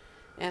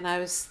 And I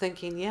was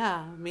thinking,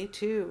 yeah, me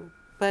too.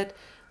 But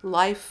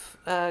life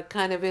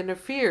kind of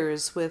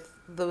interferes with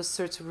those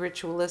sorts of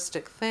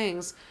ritualistic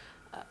things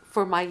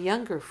for my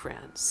younger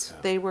friends.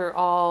 Yeah. They were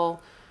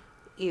all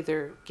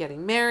either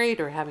getting married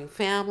or having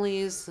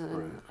families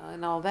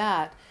and all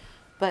that.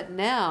 But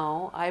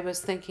now I was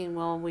thinking,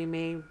 well, we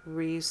may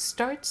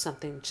restart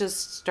something,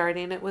 just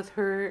starting it with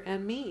her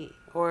and me.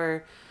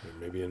 Or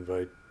maybe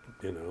invite,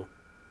 the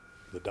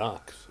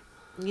docs.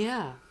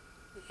 Yeah.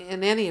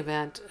 In any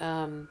event,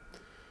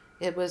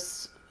 it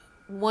was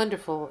a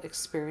wonderful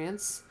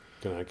experience.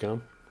 Can I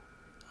come?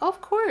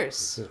 Of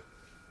course. Yeah.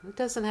 It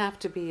doesn't have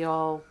to be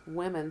all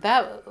women.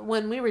 That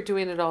when we were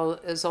doing it all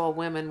as all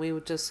women,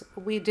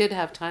 we did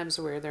have times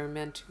where there were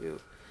men too.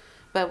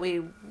 But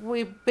we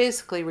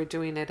basically were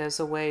doing it as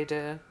a way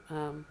to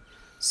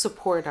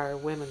support our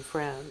women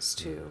friends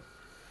too.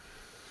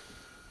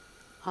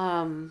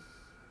 But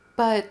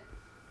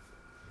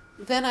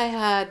then I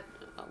had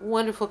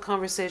wonderful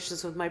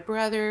conversations with my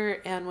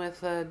brother and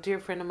with a dear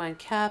friend of mine,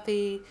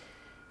 Kathy.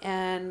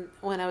 And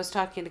when I was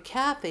talking to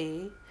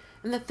Kathy,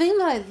 and the thing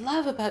that I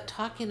love about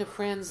talking to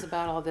friends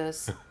about all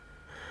this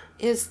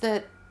is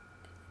that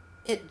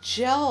it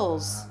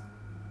gels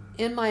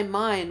in my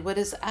mind what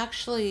is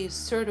actually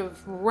sort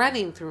of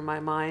running through my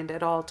mind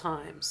at all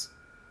times.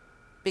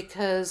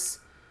 Because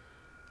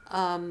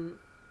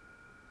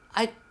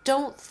I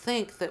don't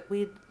think that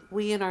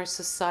we in our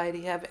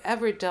society have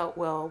ever dealt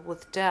well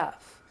with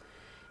death.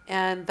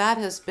 And that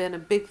has been a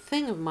big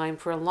thing of mine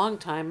for a long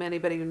time.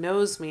 Anybody who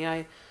knows me,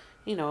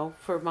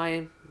 for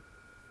my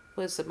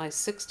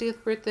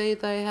 60th birthday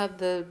that I had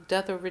the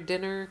Death Over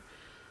Dinner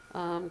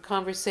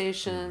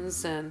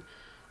conversations, and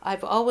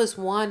I've always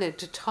wanted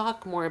to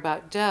talk more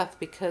about death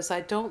because I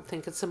don't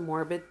think it's a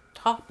morbid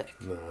topic.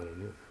 No, I don't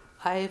know.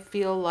 I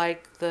feel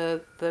like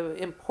the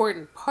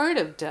important part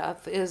of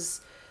death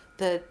is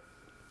that,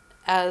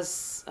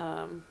 as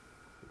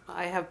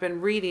I have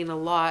been reading a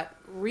lot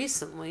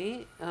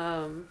recently,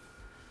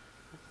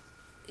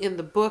 in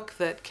the book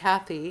that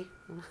Kathy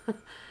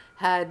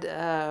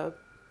had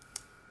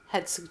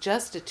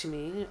suggested to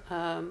me,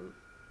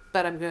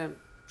 but I'm going to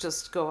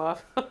just go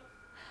off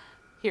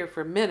here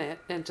for a minute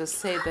and just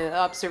say the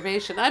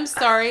observation. I'm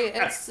sorry,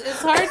 it's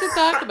hard to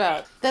talk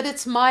about. That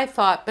it's my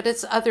thought, but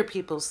it's other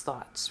people's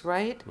thoughts,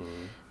 right?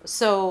 Mm-hmm.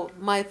 So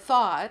my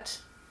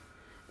thought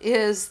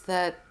is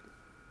that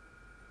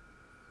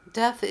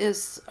death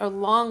is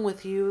along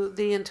with you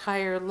the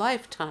entire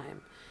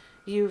lifetime.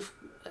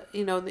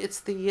 It's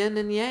the yin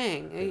and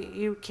yang. Yeah.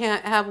 You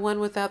can't have one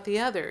without the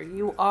other.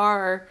 You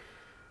are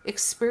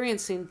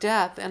experiencing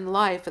death and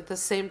life at the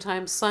same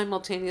time,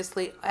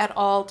 simultaneously, at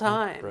all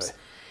times. Right.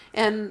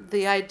 And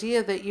the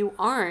idea that you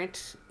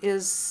aren't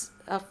is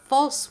a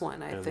false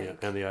one, I think.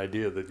 And the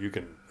idea that you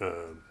can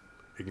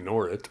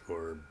ignore it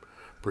or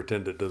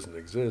pretend it doesn't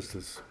exist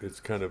it's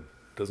kind of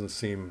doesn't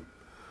seem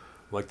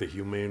like the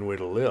humane way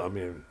to live. I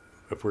mean,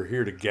 if we're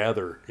here to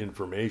gather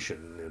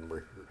information and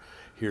we're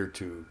here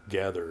to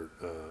gather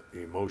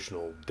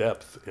emotional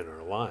depth in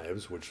our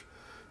lives, which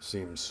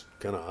seems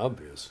kind of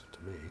obvious to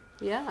me.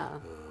 Yeah.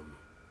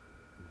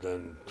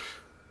 Then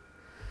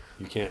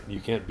you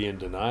can't be in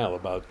denial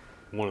about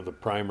one of the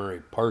primary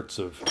parts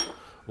of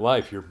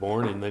life. You're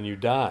born and then you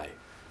die.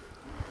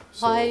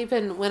 So,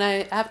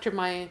 well, after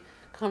my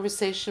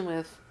conversation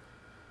with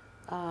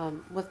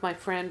my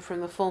friend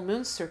from the Full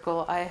Moon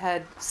Circle, I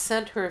had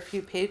sent her a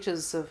few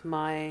pages of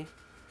my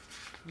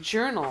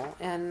journal,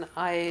 and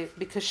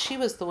because she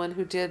was the one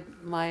who did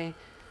my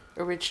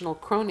original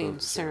croning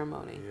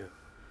ceremony. Yeah.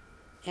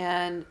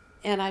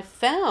 And I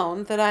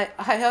found that I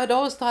had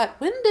always thought,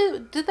 when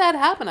did that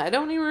happen? I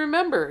don't even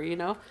remember,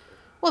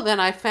 Well, then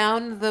I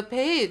found the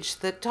page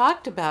that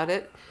talked about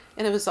it,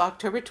 and it was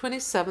October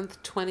 27th,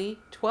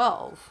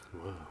 2012.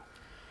 Wow.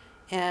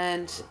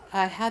 And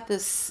I had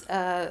this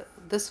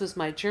was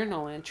my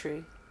journal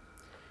entry.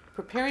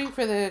 Preparing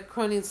for the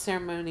croning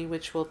ceremony,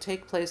 which will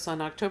take place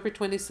on October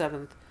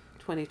 27th,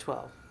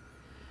 2012.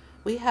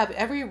 We have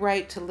every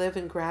right to live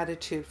in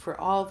gratitude for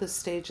all the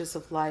stages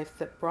of life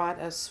that brought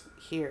us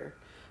here,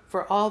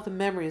 for all the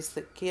memories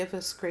that give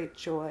us great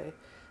joy,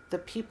 the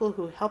people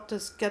who helped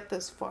us get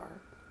this far,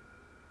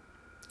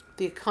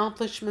 the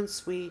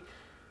accomplishments we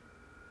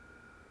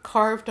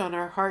carved on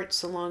our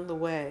hearts along the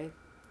way.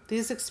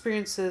 These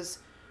experiences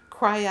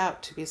cry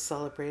out to be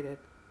celebrated.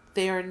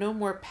 They are no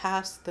more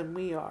past than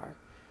we are.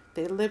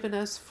 They live in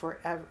us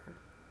forever.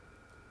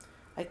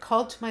 I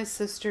called to my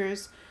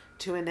sisters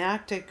to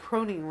enact a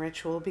croning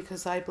ritual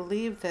because I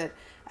believe that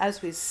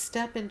as we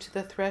step into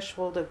the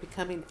threshold of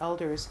becoming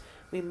elders,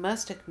 we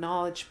must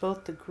acknowledge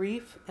both the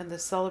grief and the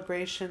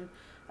celebration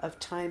of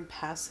time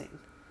passing.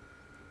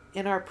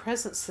 In our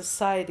present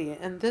society,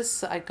 and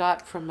this I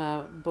got from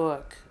a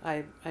book,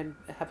 I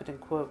have it in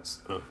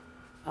quotes,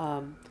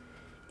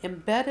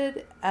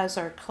 embedded as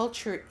our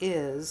culture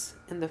is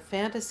in the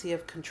fantasy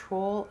of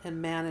control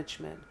and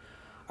management,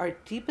 our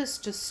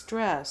deepest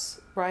distress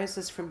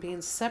rises from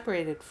being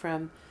separated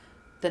from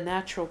the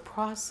natural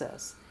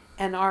process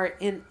and our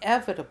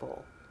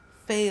inevitable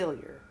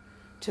failure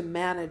to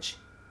manage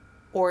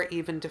or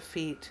even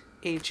defeat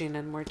aging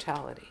and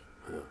mortality.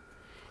 Yeah.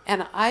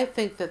 And I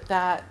think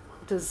that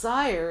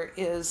desire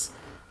is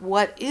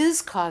what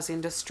is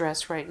causing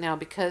distress right now,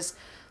 because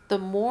the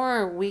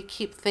more we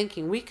keep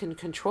thinking we can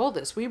control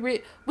this, we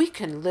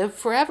can live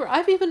forever.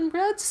 I've even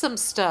read some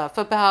stuff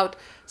about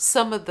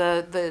some of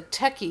the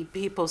techie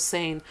people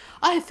saying,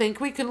 I think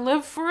we can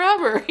live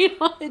forever.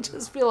 I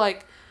just feel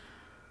like,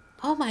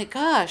 oh my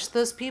gosh,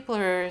 those people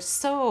are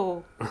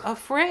so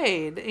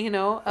afraid,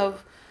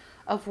 of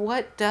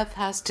what death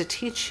has to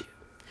teach you.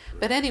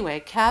 But anyway,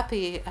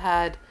 Kathy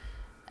had,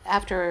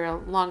 after a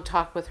long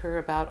talk with her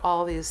about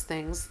all these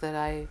things that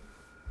I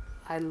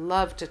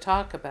love to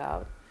talk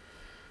about,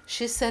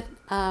 she said,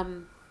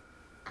 I'm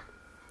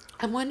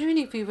wondering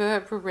if you've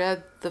ever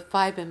read The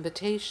 5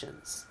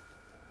 Invitations.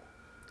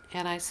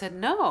 And I said,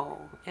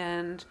 no.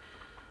 And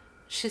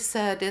she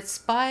said, it's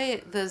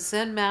by the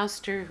Zen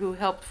master who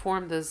helped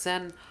form the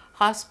Zen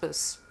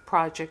Hospice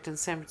Project in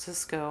San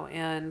Francisco.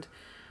 And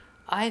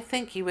I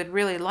think you would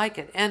really like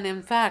it. And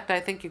in fact, I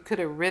think you could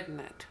have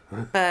written it.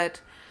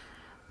 But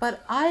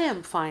I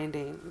am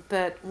finding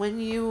that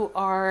when you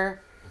are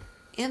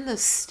in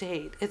this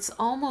state, it's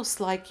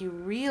almost like you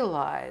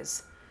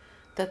realize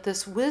that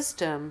this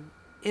wisdom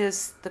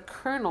is the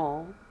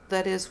kernel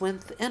that is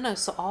within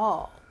us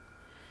all,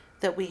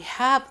 that we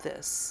have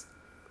this,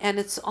 and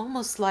it's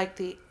almost like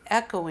the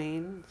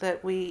echoing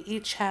that we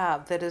each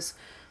have that is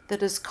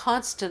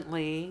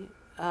constantly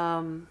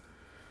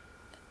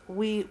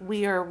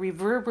we are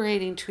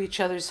reverberating to each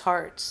other's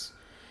hearts.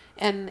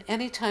 And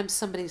anytime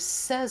somebody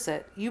says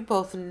it, you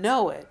both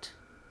know it.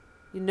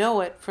 You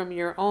know it from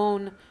your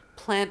own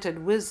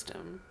planted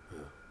wisdom,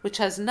 which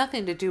has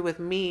nothing to do with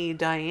me,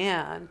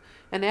 Diane,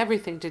 and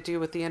everything to do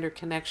with the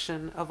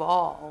interconnection of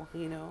all,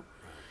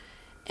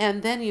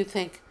 And then you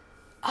think,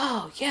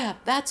 oh, yeah,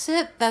 that's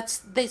it.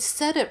 They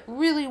said it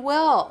really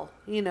well,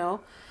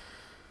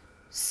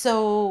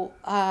 So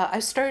I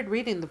started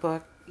reading the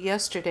book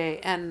yesterday,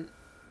 and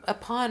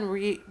upon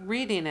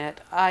reading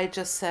it, I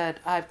just said,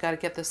 I've got to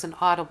get this in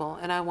Audible,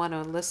 and I want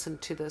to listen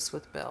to this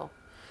with Bill.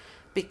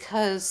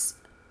 Because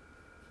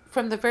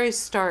from the very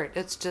start,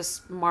 it's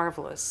just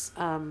marvelous,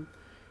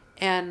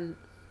 and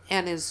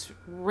is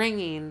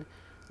ringing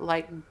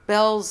like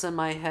bells in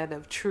my head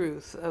of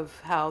truth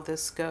of how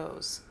this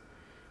goes.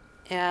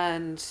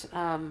 And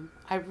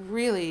I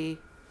really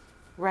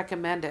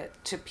recommend it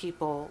to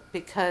people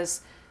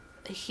because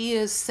he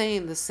is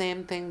saying the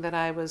same thing that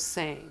I was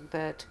saying,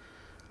 that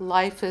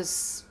life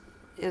is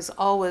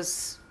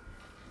always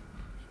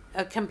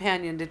a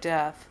companion to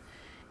death.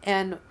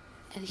 And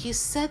he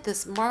said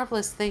this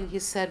marvelous thing. He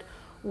said,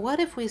 what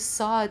if we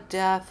saw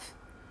death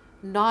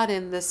not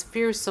in this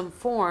fearsome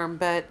form,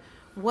 but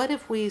what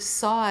if we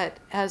saw it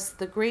as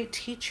the great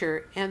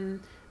teacher, and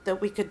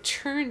that we could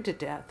turn to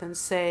death and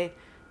say,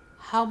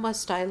 how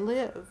must I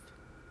live?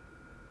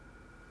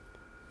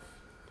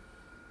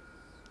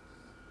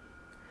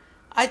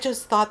 I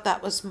just thought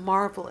that was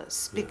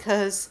marvelous,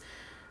 because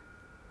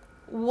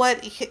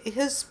what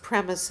his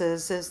premise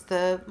is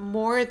the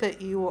more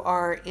that you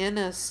are in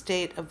a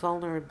state of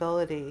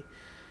vulnerability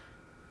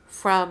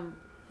from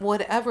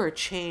whatever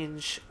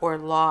change or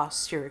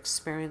loss you're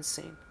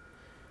experiencing,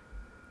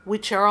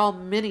 which are all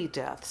mini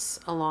deaths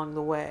along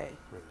the way,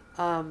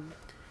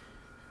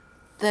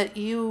 that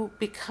you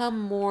become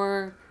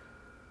more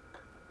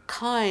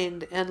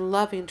kind and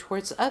loving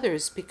towards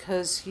others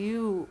because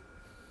you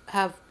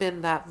have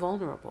been that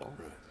vulnerable.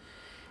 Right.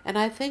 And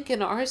I think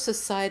in our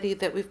society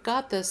that we've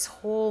got this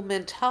whole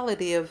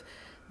mentality of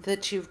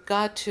that you've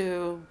got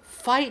to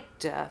fight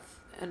death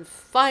and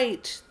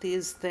fight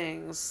these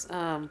things,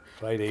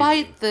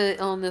 fight the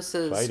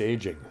illnesses, fight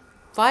aging.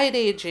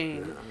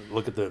 Yeah.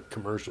 Look at the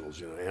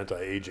commercials,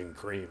 anti-aging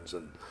creams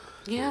and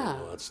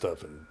all that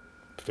stuff, and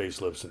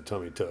facelifts and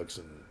tummy tucks,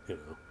 and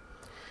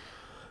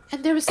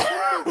And there was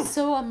something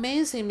so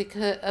amazing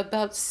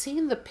about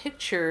seeing the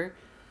picture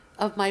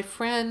of my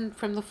friend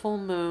from the full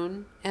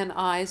moon and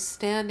I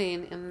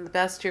standing in the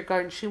Bastyr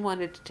garden. She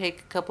wanted to take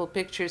a couple of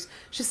pictures.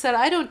 She said,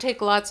 I don't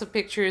take lots of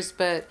pictures,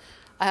 but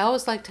I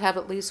always like to have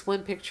at least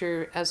one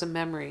picture as a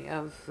memory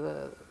of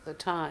the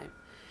time.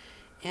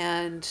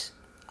 And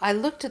I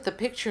looked at the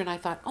picture and I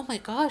thought, oh my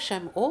gosh,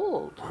 I'm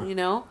old,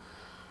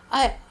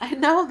 I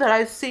know that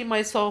I see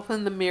myself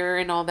in the mirror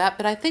and all that,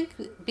 but I think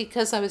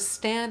because I was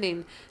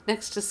standing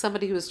next to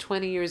somebody who was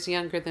 20 years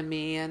younger than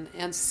me,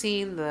 and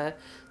seeing the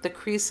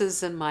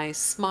creases in my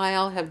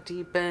smile have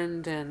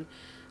deepened, and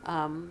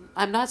I'm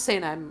not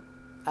saying I'm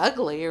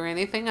ugly or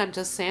anything, I'm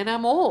just saying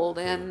I'm old,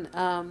 and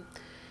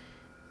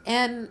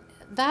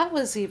that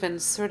was even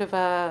sort of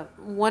a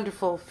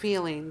wonderful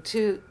feeling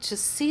to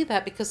see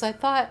that, because I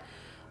thought,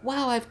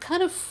 wow, I've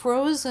kind of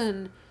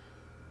frozen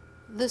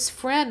this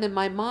friend in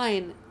my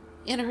mind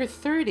in her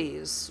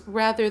 30s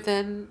rather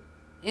than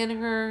in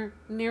her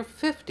near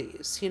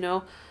 50s,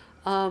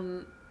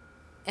 and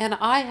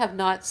I have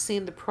not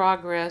seen the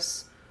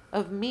progress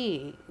of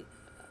me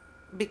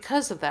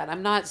because of that.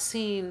 I'm not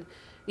seeing,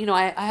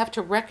 I have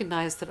to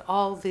recognize that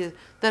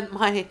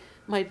my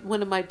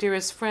one of my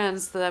dearest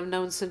friends that I've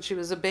known since she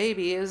was a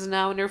baby is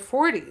now in her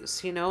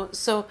 40s,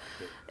 so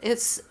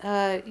it's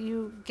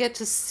you get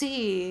to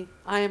see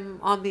I'm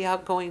on the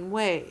outgoing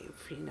wave,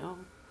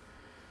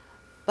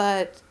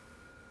 but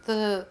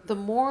the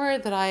more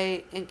that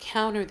I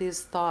encounter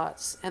these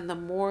thoughts, and the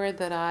more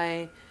that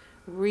I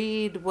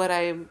read what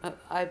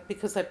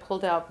because I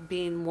pulled out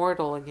Being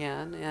Mortal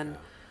again, and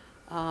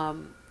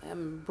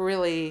I'm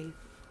really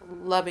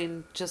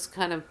loving just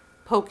kind of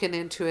poking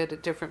into it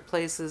at different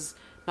places,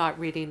 not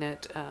reading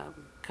it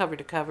cover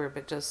to cover,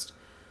 but just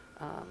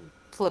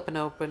flipping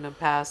open a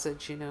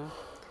passage,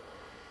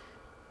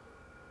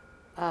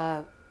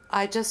 I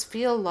just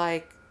feel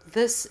like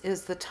this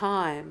is the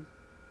time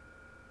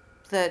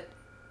that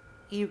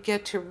you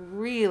get to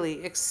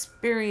really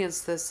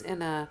experience this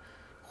in a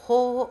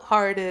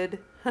wholehearted,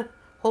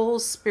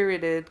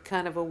 whole-spirited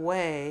kind of a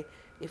way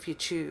if you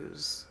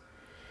choose.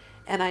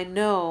 And I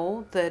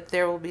know that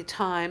there will be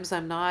times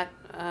I'm not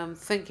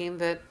thinking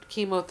that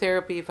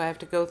chemotherapy, if I have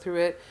to go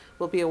through it,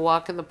 will be a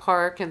walk in the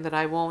park, and that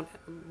I won't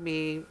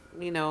be,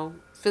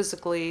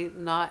 physically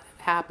not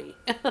happy.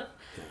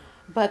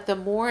 But the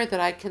more that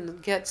I can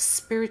get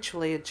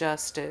spiritually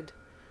adjusted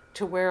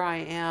to where I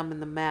am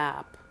in the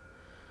map,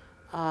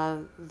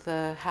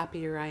 the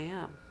happier I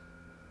am.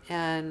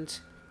 And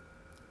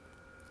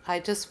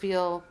I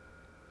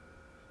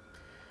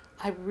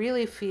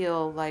really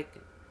feel like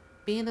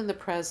being in the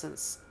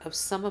presence of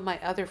some of my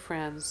other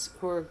friends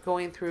who are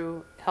going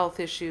through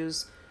health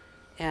issues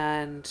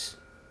and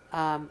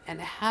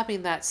and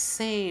having that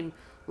same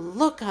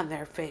look on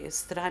their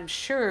face that I'm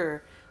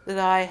sure that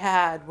I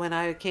had when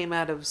I came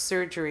out of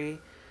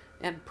surgery,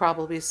 and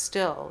probably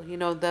still.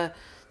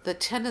 The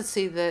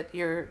tendency that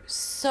you're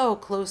so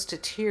close to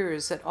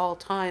tears at all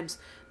times,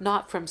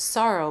 not from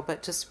sorrow,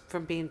 but just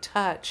from being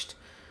touched.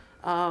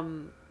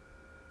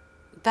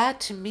 That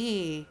to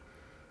me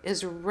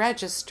is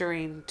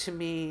registering to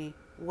me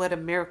what a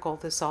miracle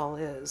this all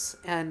is,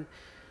 and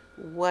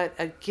what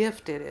a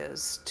gift it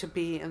is to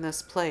be in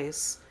this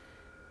place,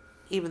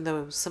 even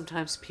though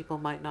sometimes people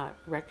might not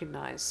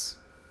recognize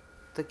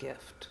the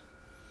gift.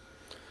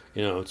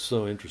 It's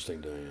so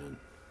interesting, Diane.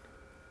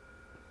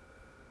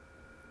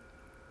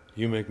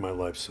 You make my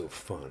life so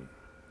fun,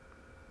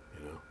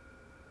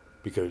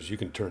 because you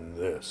can turn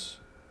this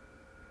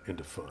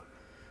into fun.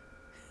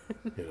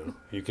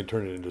 You can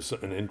turn it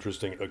into an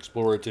interesting,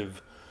 explorative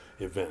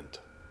event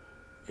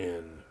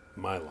in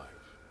my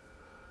life,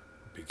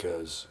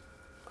 because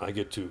I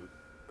get to,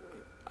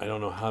 I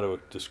don't know how to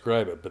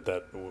describe it, but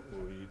that,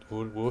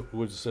 what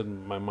was said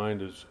in my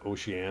mind is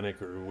oceanic,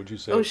 or would you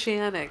say?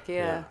 Oceanic,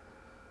 yeah.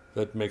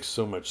 That makes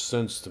so much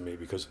sense to me,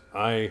 because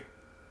I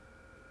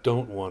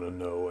don't want to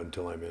know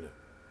until I'm in it,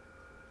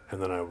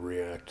 and then I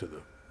react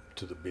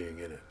to the being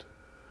in it,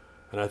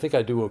 and I think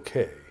I do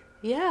okay.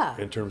 Yeah.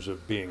 In terms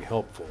of being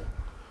helpful,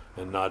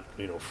 and not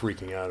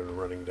freaking out and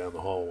running down the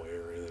hallway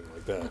or anything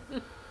like that.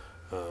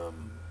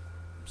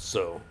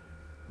 So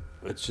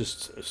it's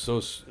just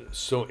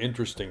so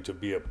interesting to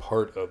be a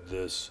part of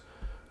this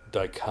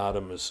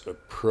dichotomous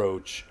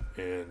approach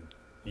and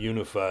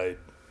unified,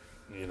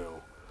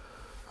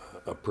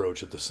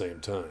 approach at the same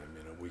time.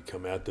 We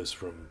come at this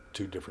from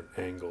two different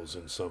angles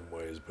in some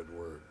ways, but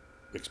we're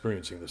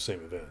experiencing the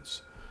same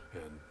events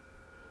and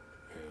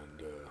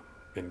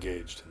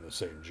engaged in the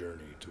same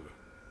journey to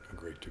a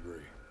great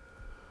degree.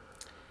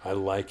 I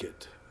like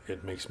it.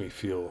 It makes me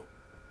feel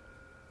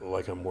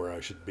like I'm where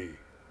I should be,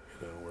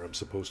 where I'm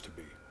supposed to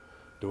be,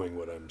 doing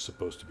what I'm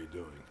supposed to be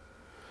doing,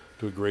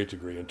 to a great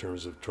degree, in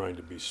terms of trying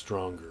to be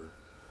stronger.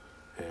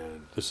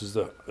 And this is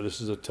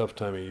a tough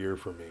time of year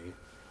for me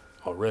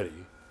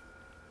already.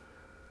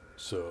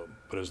 So,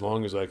 but as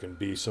long as I can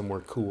be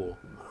somewhere cool,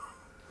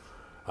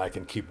 I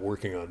can keep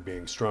working on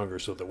being stronger,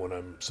 so that when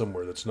I'm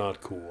somewhere that's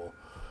not cool,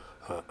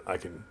 I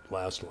can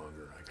last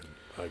longer.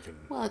 I can.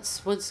 Well,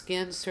 it's once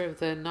again sort of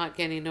the not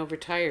getting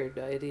overtired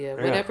idea.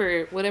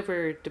 Yeah.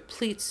 Whatever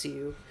depletes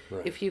you,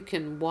 Right. if you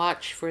can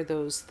watch for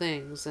those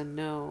things and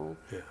know.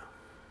 Yeah.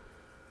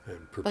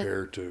 And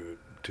prepare to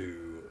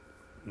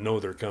know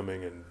they're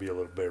coming, and be a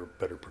little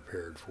better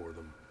prepared for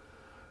them.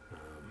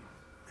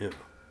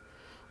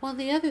 Well,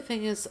 the other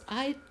thing is,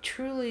 I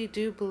truly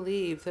do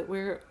believe that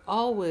we're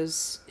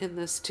always in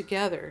this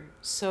together.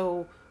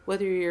 So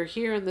whether you're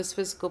here in this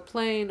physical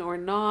plane or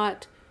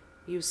not,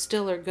 you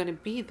still are going to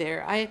be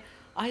there.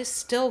 I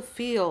still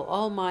feel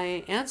all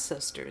my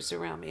ancestors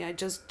around me. I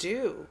just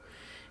do.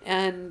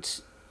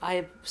 And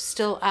I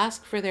still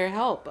ask for their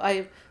help.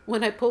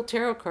 When I pull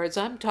tarot cards,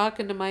 I'm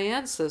talking to my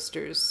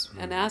ancestors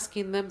and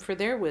asking them for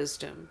their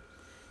wisdom,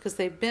 because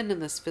they've been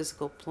in this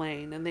physical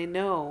plane and they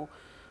know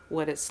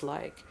what it's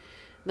like.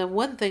 The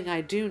one thing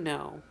I do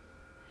know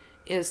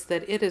is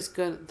that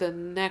the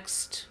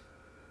next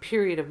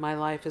period of my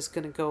life is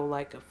going to go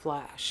like a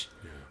flash.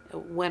 Yeah.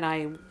 When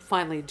I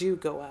finally do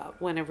go out,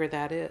 whenever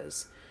that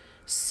is.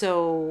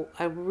 So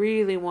I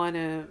really want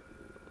to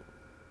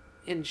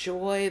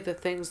enjoy the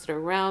things that are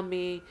around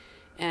me,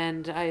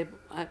 and I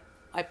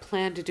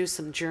plan to do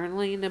some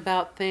journaling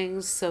about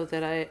things, so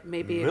that I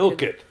maybe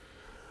milk it.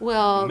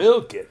 Well,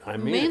 milk it. I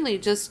mean, mainly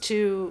just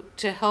to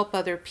help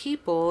other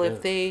people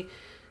if they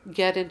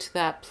get into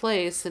that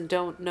place and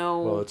don't know.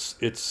 Well,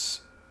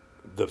 it's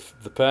the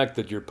fact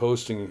that you're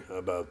posting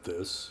about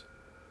this,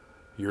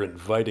 you're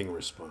inviting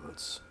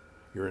response.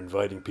 You're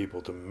inviting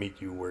people to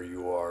meet you where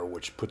you are,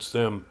 which puts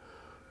them,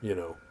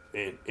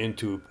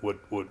 into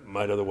what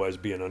might otherwise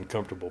be an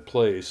uncomfortable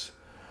place,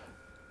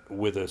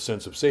 with a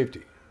sense of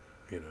safety.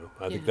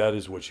 I think that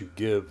is what you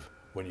give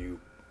when you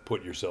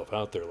put yourself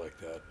out there like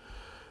that,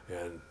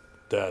 and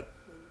that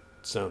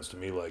sounds to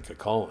me like a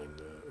calling,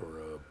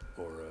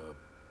 or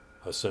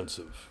a sense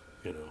of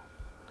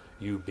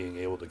you being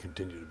able to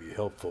continue to be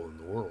helpful in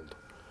the world.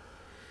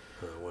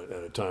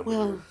 At a time when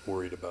you're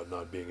worried about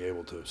not being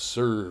able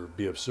to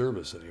be of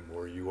service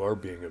anymore, you are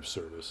being of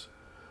service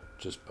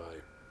just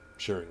by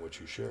sharing what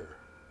you share.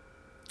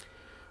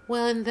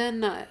 Well, and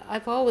then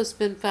I've always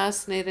been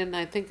fascinated, and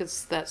I think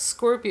it's that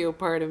Scorpio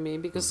part of me,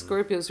 because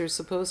Scorpios are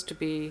supposed to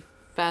be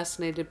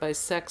fascinated by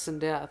sex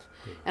and death.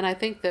 And I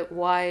think that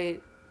why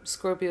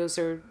Scorpios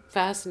are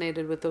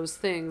fascinated with those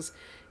things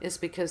is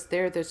because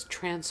they're this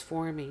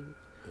transforming.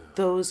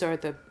 Those are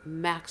the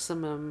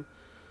maximum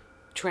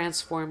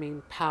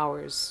transforming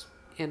powers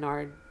in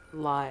our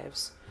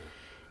lives.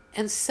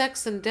 And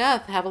sex and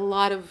death have a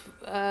lot of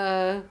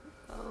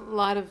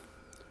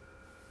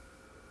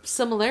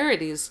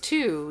similarities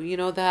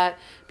too, that,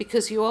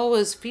 because you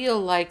always feel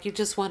like you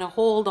just want to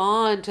hold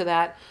on to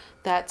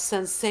that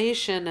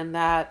sensation and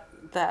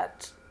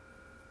that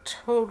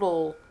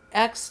total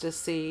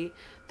ecstasy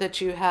that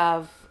you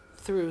have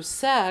through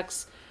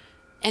sex,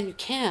 and you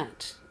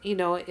can't.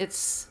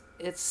 It's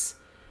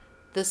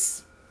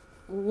this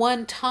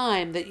one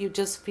time that you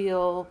just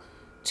feel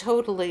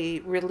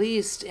totally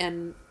released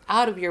and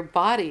out of your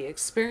body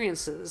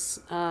experiences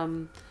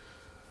from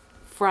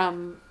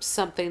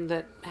something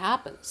that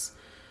happens.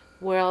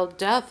 Well,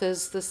 death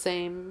is the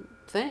same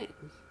thing.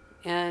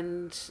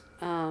 And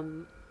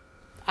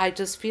I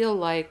just feel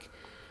like,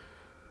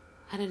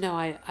 I don't know,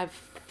 I've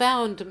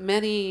found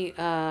many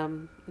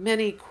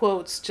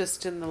quotes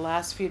just in the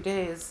last few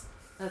days.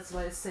 That's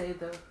why I say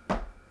the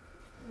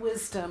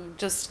wisdom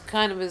just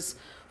kind of is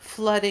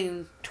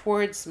flooding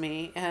towards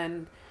me,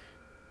 and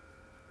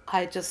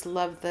I just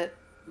love that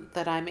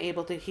I'm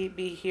able to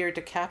be here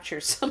to capture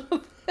some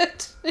of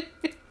it.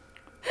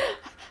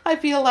 I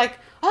feel like,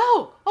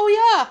 oh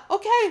yeah,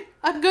 okay,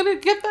 I'm gonna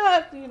get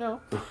that,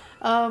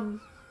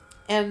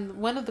 And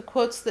one of the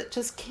quotes that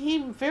just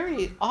came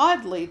very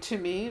oddly to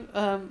me,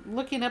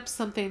 looking up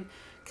something,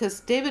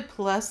 because David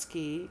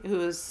Pileski,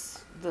 who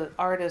is the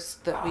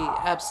artist that we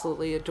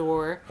absolutely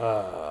adore,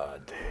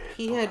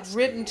 he had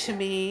written to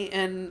me,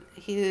 and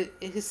he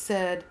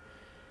said,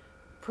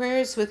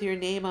 "Prayers with your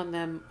name on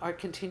them are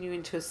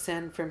continuing to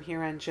ascend from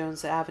here on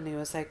Jones Avenue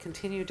as I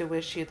continue to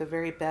wish you the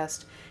very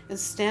best and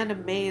stand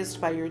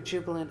amazed by your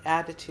jubilant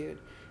attitude.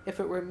 If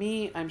it were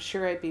me, I'm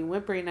sure I'd be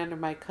whimpering under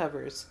my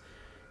covers.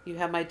 You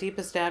have my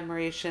deepest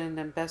admiration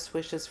and best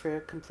wishes for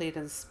a complete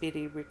and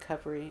speedy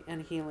recovery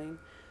and healing.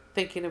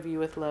 Thinking of you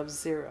with love,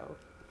 Zero."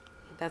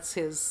 That's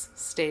his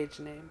stage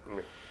name.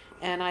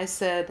 And I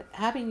said,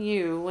 "Having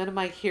you, one of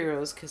my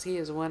heroes," because he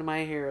is one of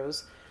my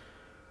heroes,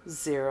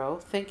 Zero,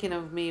 "thinking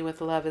of me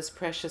with love is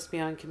precious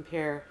beyond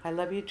compare. I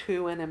love you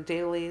too and am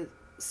daily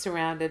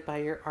surrounded by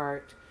your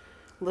art."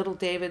 Little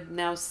David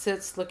now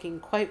sits looking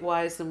quite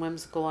wise and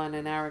whimsical on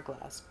an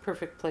hourglass.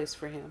 Perfect place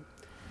for him.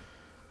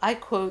 I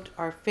quote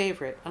our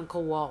favorite,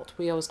 Uncle Walt.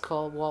 We always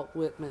call Walt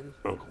Whitman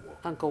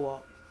Uncle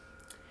Walt.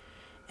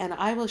 "And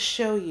I will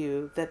show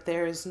you that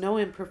there is no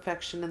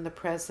imperfection in the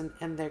present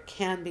and there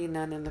can be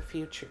none in the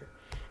future.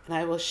 And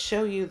I will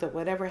show you that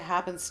whatever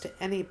happens to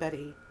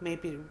anybody may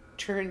be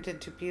turned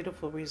into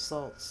beautiful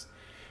results.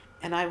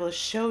 And I will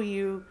show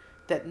you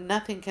that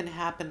nothing can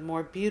happen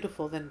more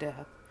beautiful than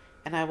death.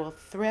 And I will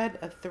thread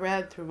a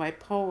thread through my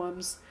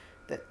poems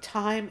that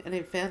time and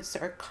events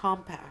are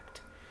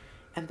compact,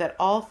 and that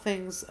all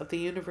things of the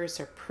universe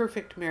are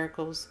perfect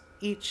miracles,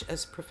 each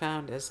as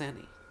profound as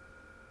any."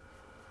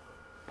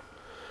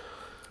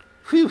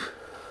 Phew.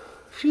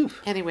 Phew.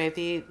 Anyway,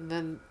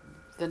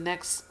 the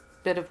next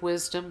bit of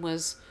wisdom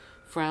was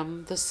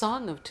from the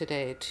song of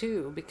today,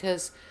 too,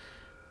 because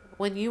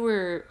when you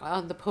were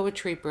on the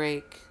poetry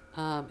break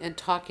and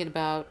talking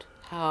about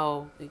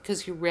how,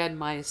 because you read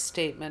my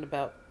statement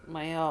about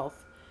my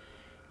health,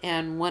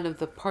 and one of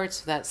the parts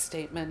of that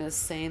statement is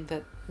saying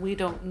that we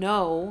don't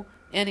know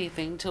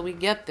anything till we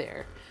get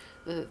there.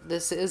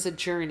 This is a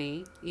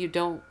journey. You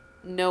don't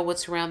know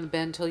what's around the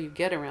bend till you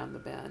get around the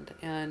bend.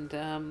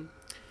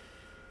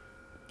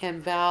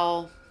 And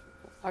Val,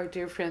 our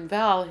dear friend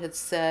Val, had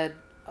said,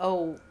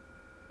 "Oh,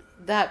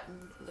 that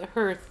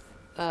her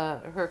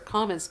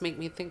comments make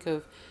me think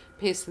of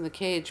Pacing the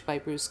Cage by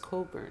Bruce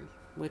Cockburn,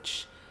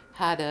 which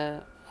had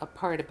a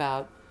part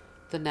about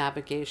the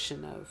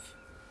navigation of."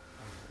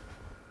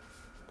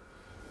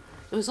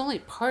 It was only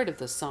part of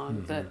the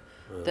song that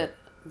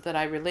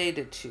I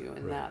related to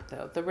in that,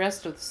 though. The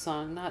rest of the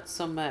song, not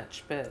so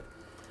much, but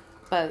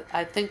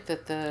I think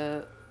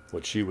that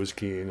what she was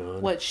keen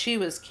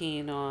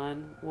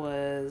on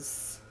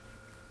was,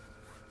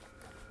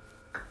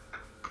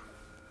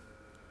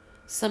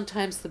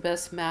 "Sometimes the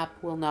best map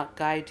will not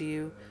guide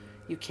you.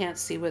 You can't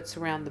see what's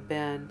around the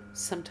bend.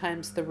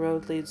 Sometimes the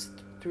road leads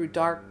through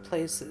dark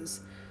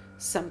places.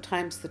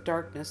 Sometimes the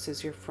darkness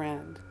is your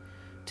friend.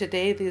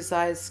 Today these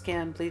eyes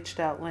scan bleached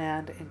out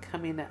land and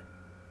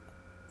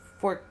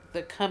for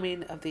the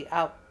coming of the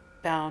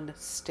outbound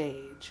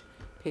stage."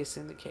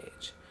 Pacing the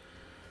Cage.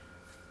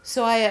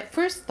 So I at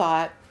first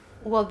thought,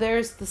 well,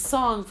 there's the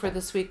song for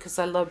this week because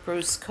I love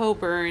Bruce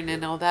Cockburn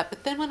and all that.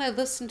 But then when I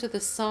listened to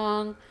the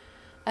song,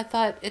 I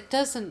thought it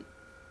doesn't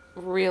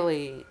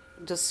really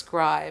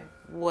describe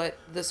what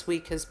this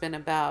week has been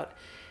about.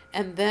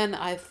 And then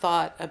I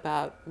thought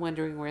about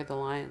Wondering Where the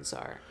Lions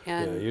Are.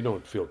 And yeah, you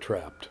don't feel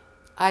trapped.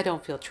 I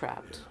don't feel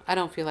trapped. Yeah. I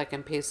don't feel like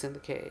I'm pacing the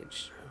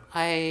cage.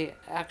 I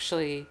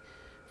actually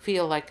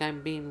feel like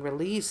I'm being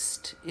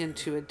released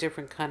into a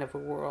different kind of a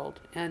world.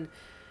 And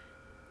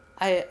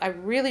I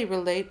really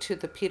relate to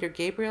the Peter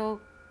Gabriel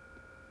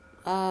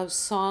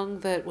song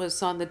that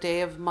was on the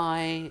day of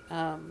my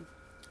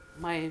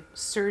my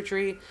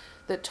surgery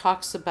that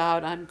talks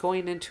about I'm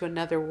going into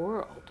another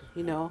world.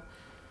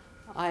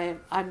 I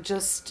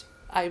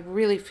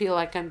really feel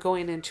like I'm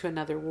going into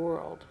another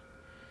world.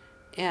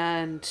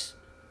 And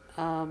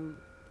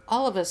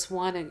all of us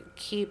want to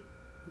keep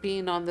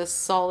being on this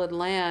solid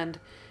land.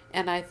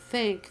 And I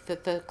think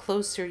that the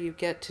closer you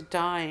get to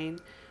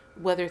dying,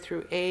 whether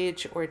through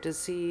age or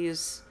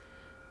disease,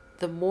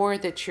 the more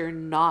that you're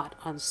not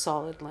on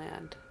solid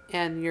land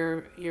and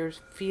you're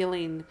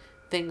feeling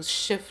things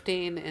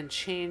shifting and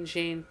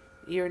changing.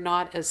 You're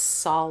not as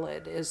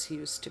solid as you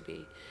used to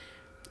be.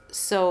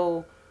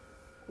 So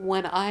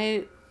when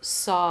I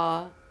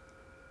saw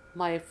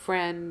my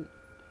friend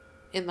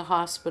in the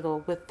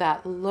hospital with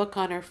that look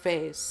on her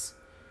face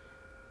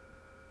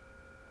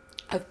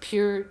of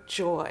pure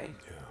joy,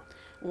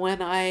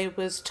 when I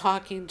was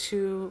talking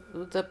to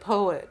the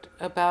poet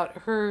about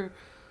her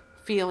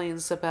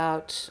feelings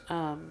about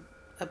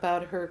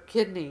her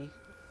kidney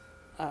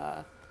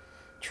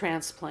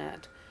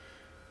transplant,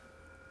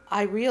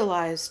 I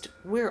realized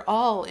we're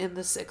all in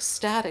this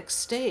ecstatic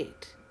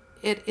state.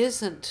 It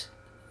isn't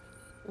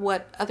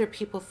what other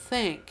people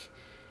think,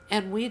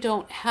 and we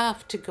don't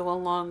have to go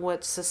along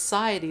what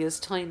society is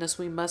telling us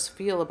we must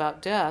feel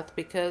about death,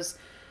 because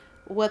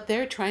what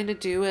they're trying to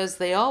do, as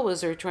they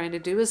always are trying to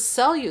do, is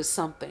sell you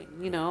something,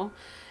 you know.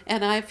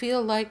 And I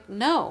feel like,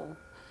 no,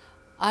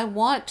 I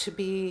want to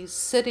be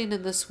sitting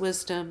in this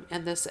wisdom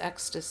and this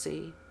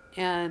ecstasy.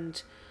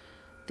 And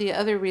the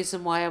other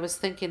reason why I was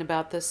thinking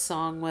about this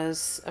song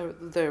was,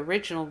 the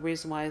original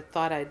reason why I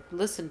thought I'd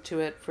listen to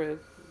it for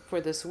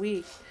this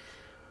week,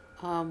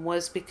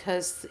 was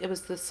because it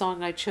was the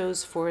song I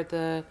chose for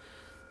the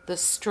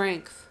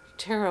Strength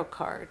tarot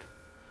card,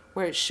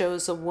 where it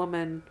shows a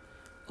woman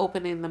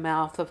opening the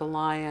mouth of a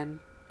lion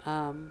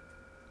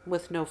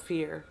with no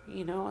fear,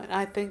 you know. And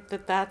I think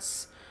that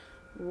that's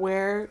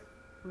where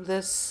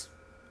this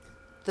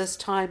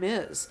time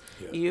is.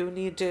 Yeah. You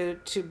need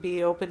to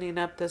be opening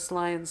up this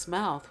lion's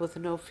mouth with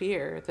no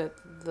fear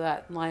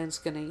that lion's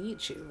going to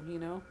eat you, you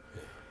know.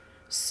 Yeah.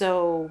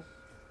 So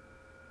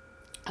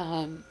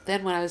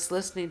then when I was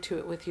listening to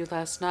it with you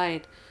last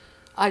night,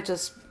 I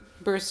just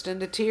burst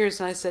into tears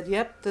and I said,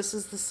 yep, this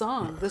is the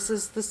song. This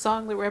is the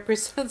song that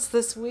represents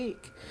this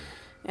week.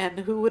 And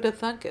who would have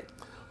thunk it?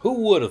 Who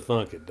would have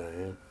thunk it,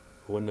 Diane?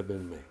 Wouldn't have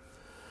been me.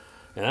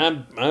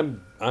 And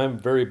I'm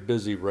very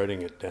busy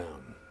writing it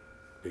down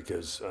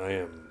because I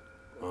am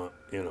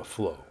in a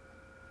flow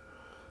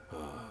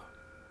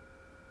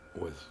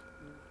with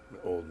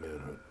old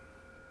manhood.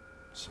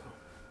 So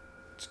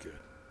it's good.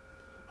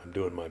 I'm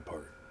doing my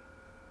part,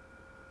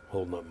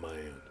 holding up my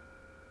end.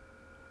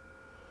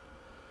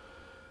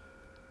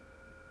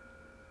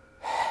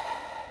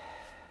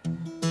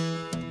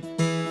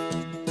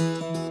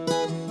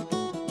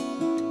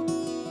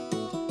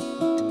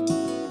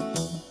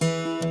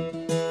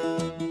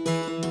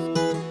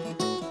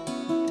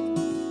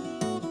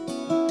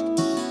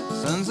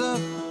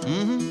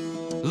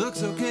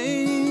 Looks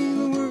okay,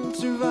 the world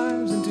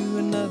survives into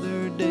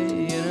another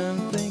day, and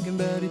I'm thinking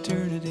about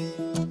eternity.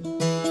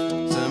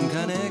 Some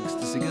kind of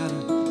ecstasy got a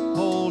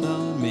hold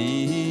on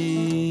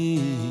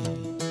me.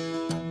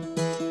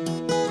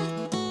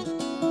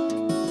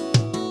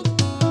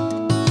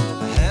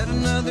 I had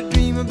another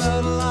dream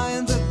about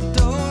lions at the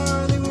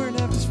door. They weren't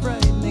half as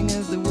frightening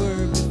as they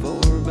were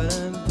before, but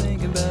I'm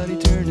thinking about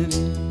eternity.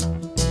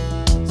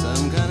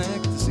 Some kind of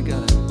ecstasy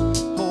got a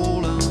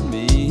hold on me.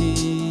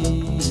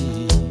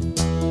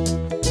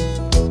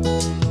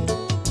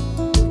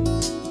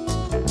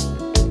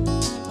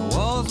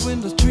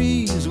 Windows,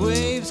 trees,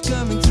 waves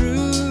coming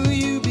through.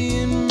 You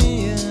being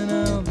me and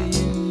I'll be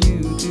in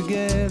you,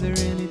 together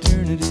in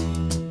eternity.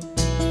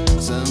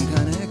 Some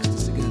kind of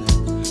ecstasy got a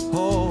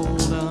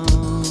hold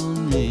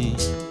on me.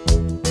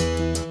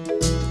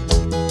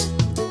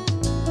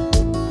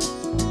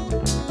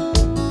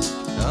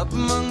 Up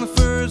among the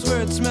firs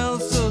where it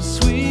smells so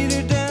sweet,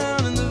 or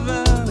down in the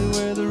valley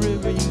where the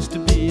river used to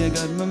be, I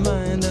got my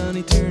mind on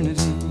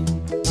eternity.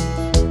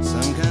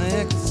 Some kind of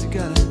ecstasy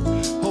got a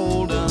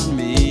hold on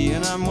me,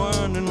 and I'm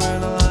wondering where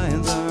the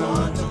lions are.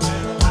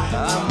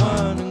 I'm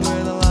wondering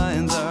where the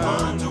lions are.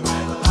 I'm wondering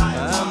where the lions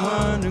are. I'm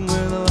wondering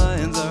where the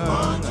lions are.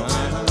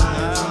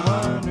 I'm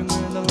wondering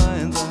where the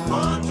lions are.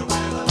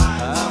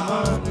 I'm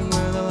wondering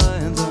where the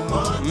lions are.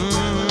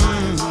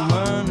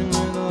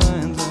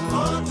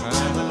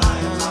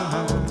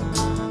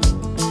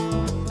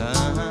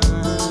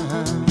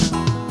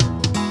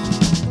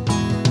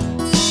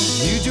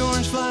 Huge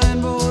orange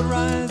flying boat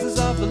rises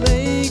off the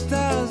lake.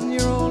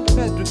 1,000-year-old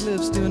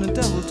petroglyphs doing a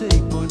double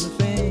take, pointing the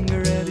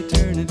finger at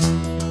eternity.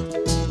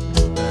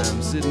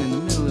 I'm sitting in the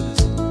middle of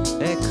this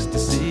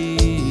ecstasy.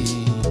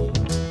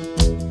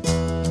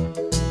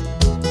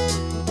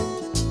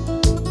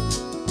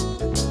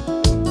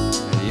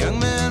 A young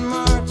man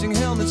marching,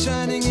 helmet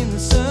shining in the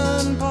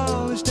sun,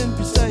 polished and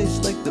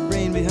precise like the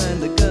brain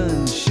behind the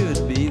gun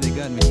should be. They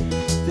got me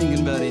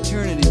thinking about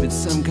eternity, but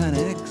some kind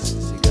of ecstasy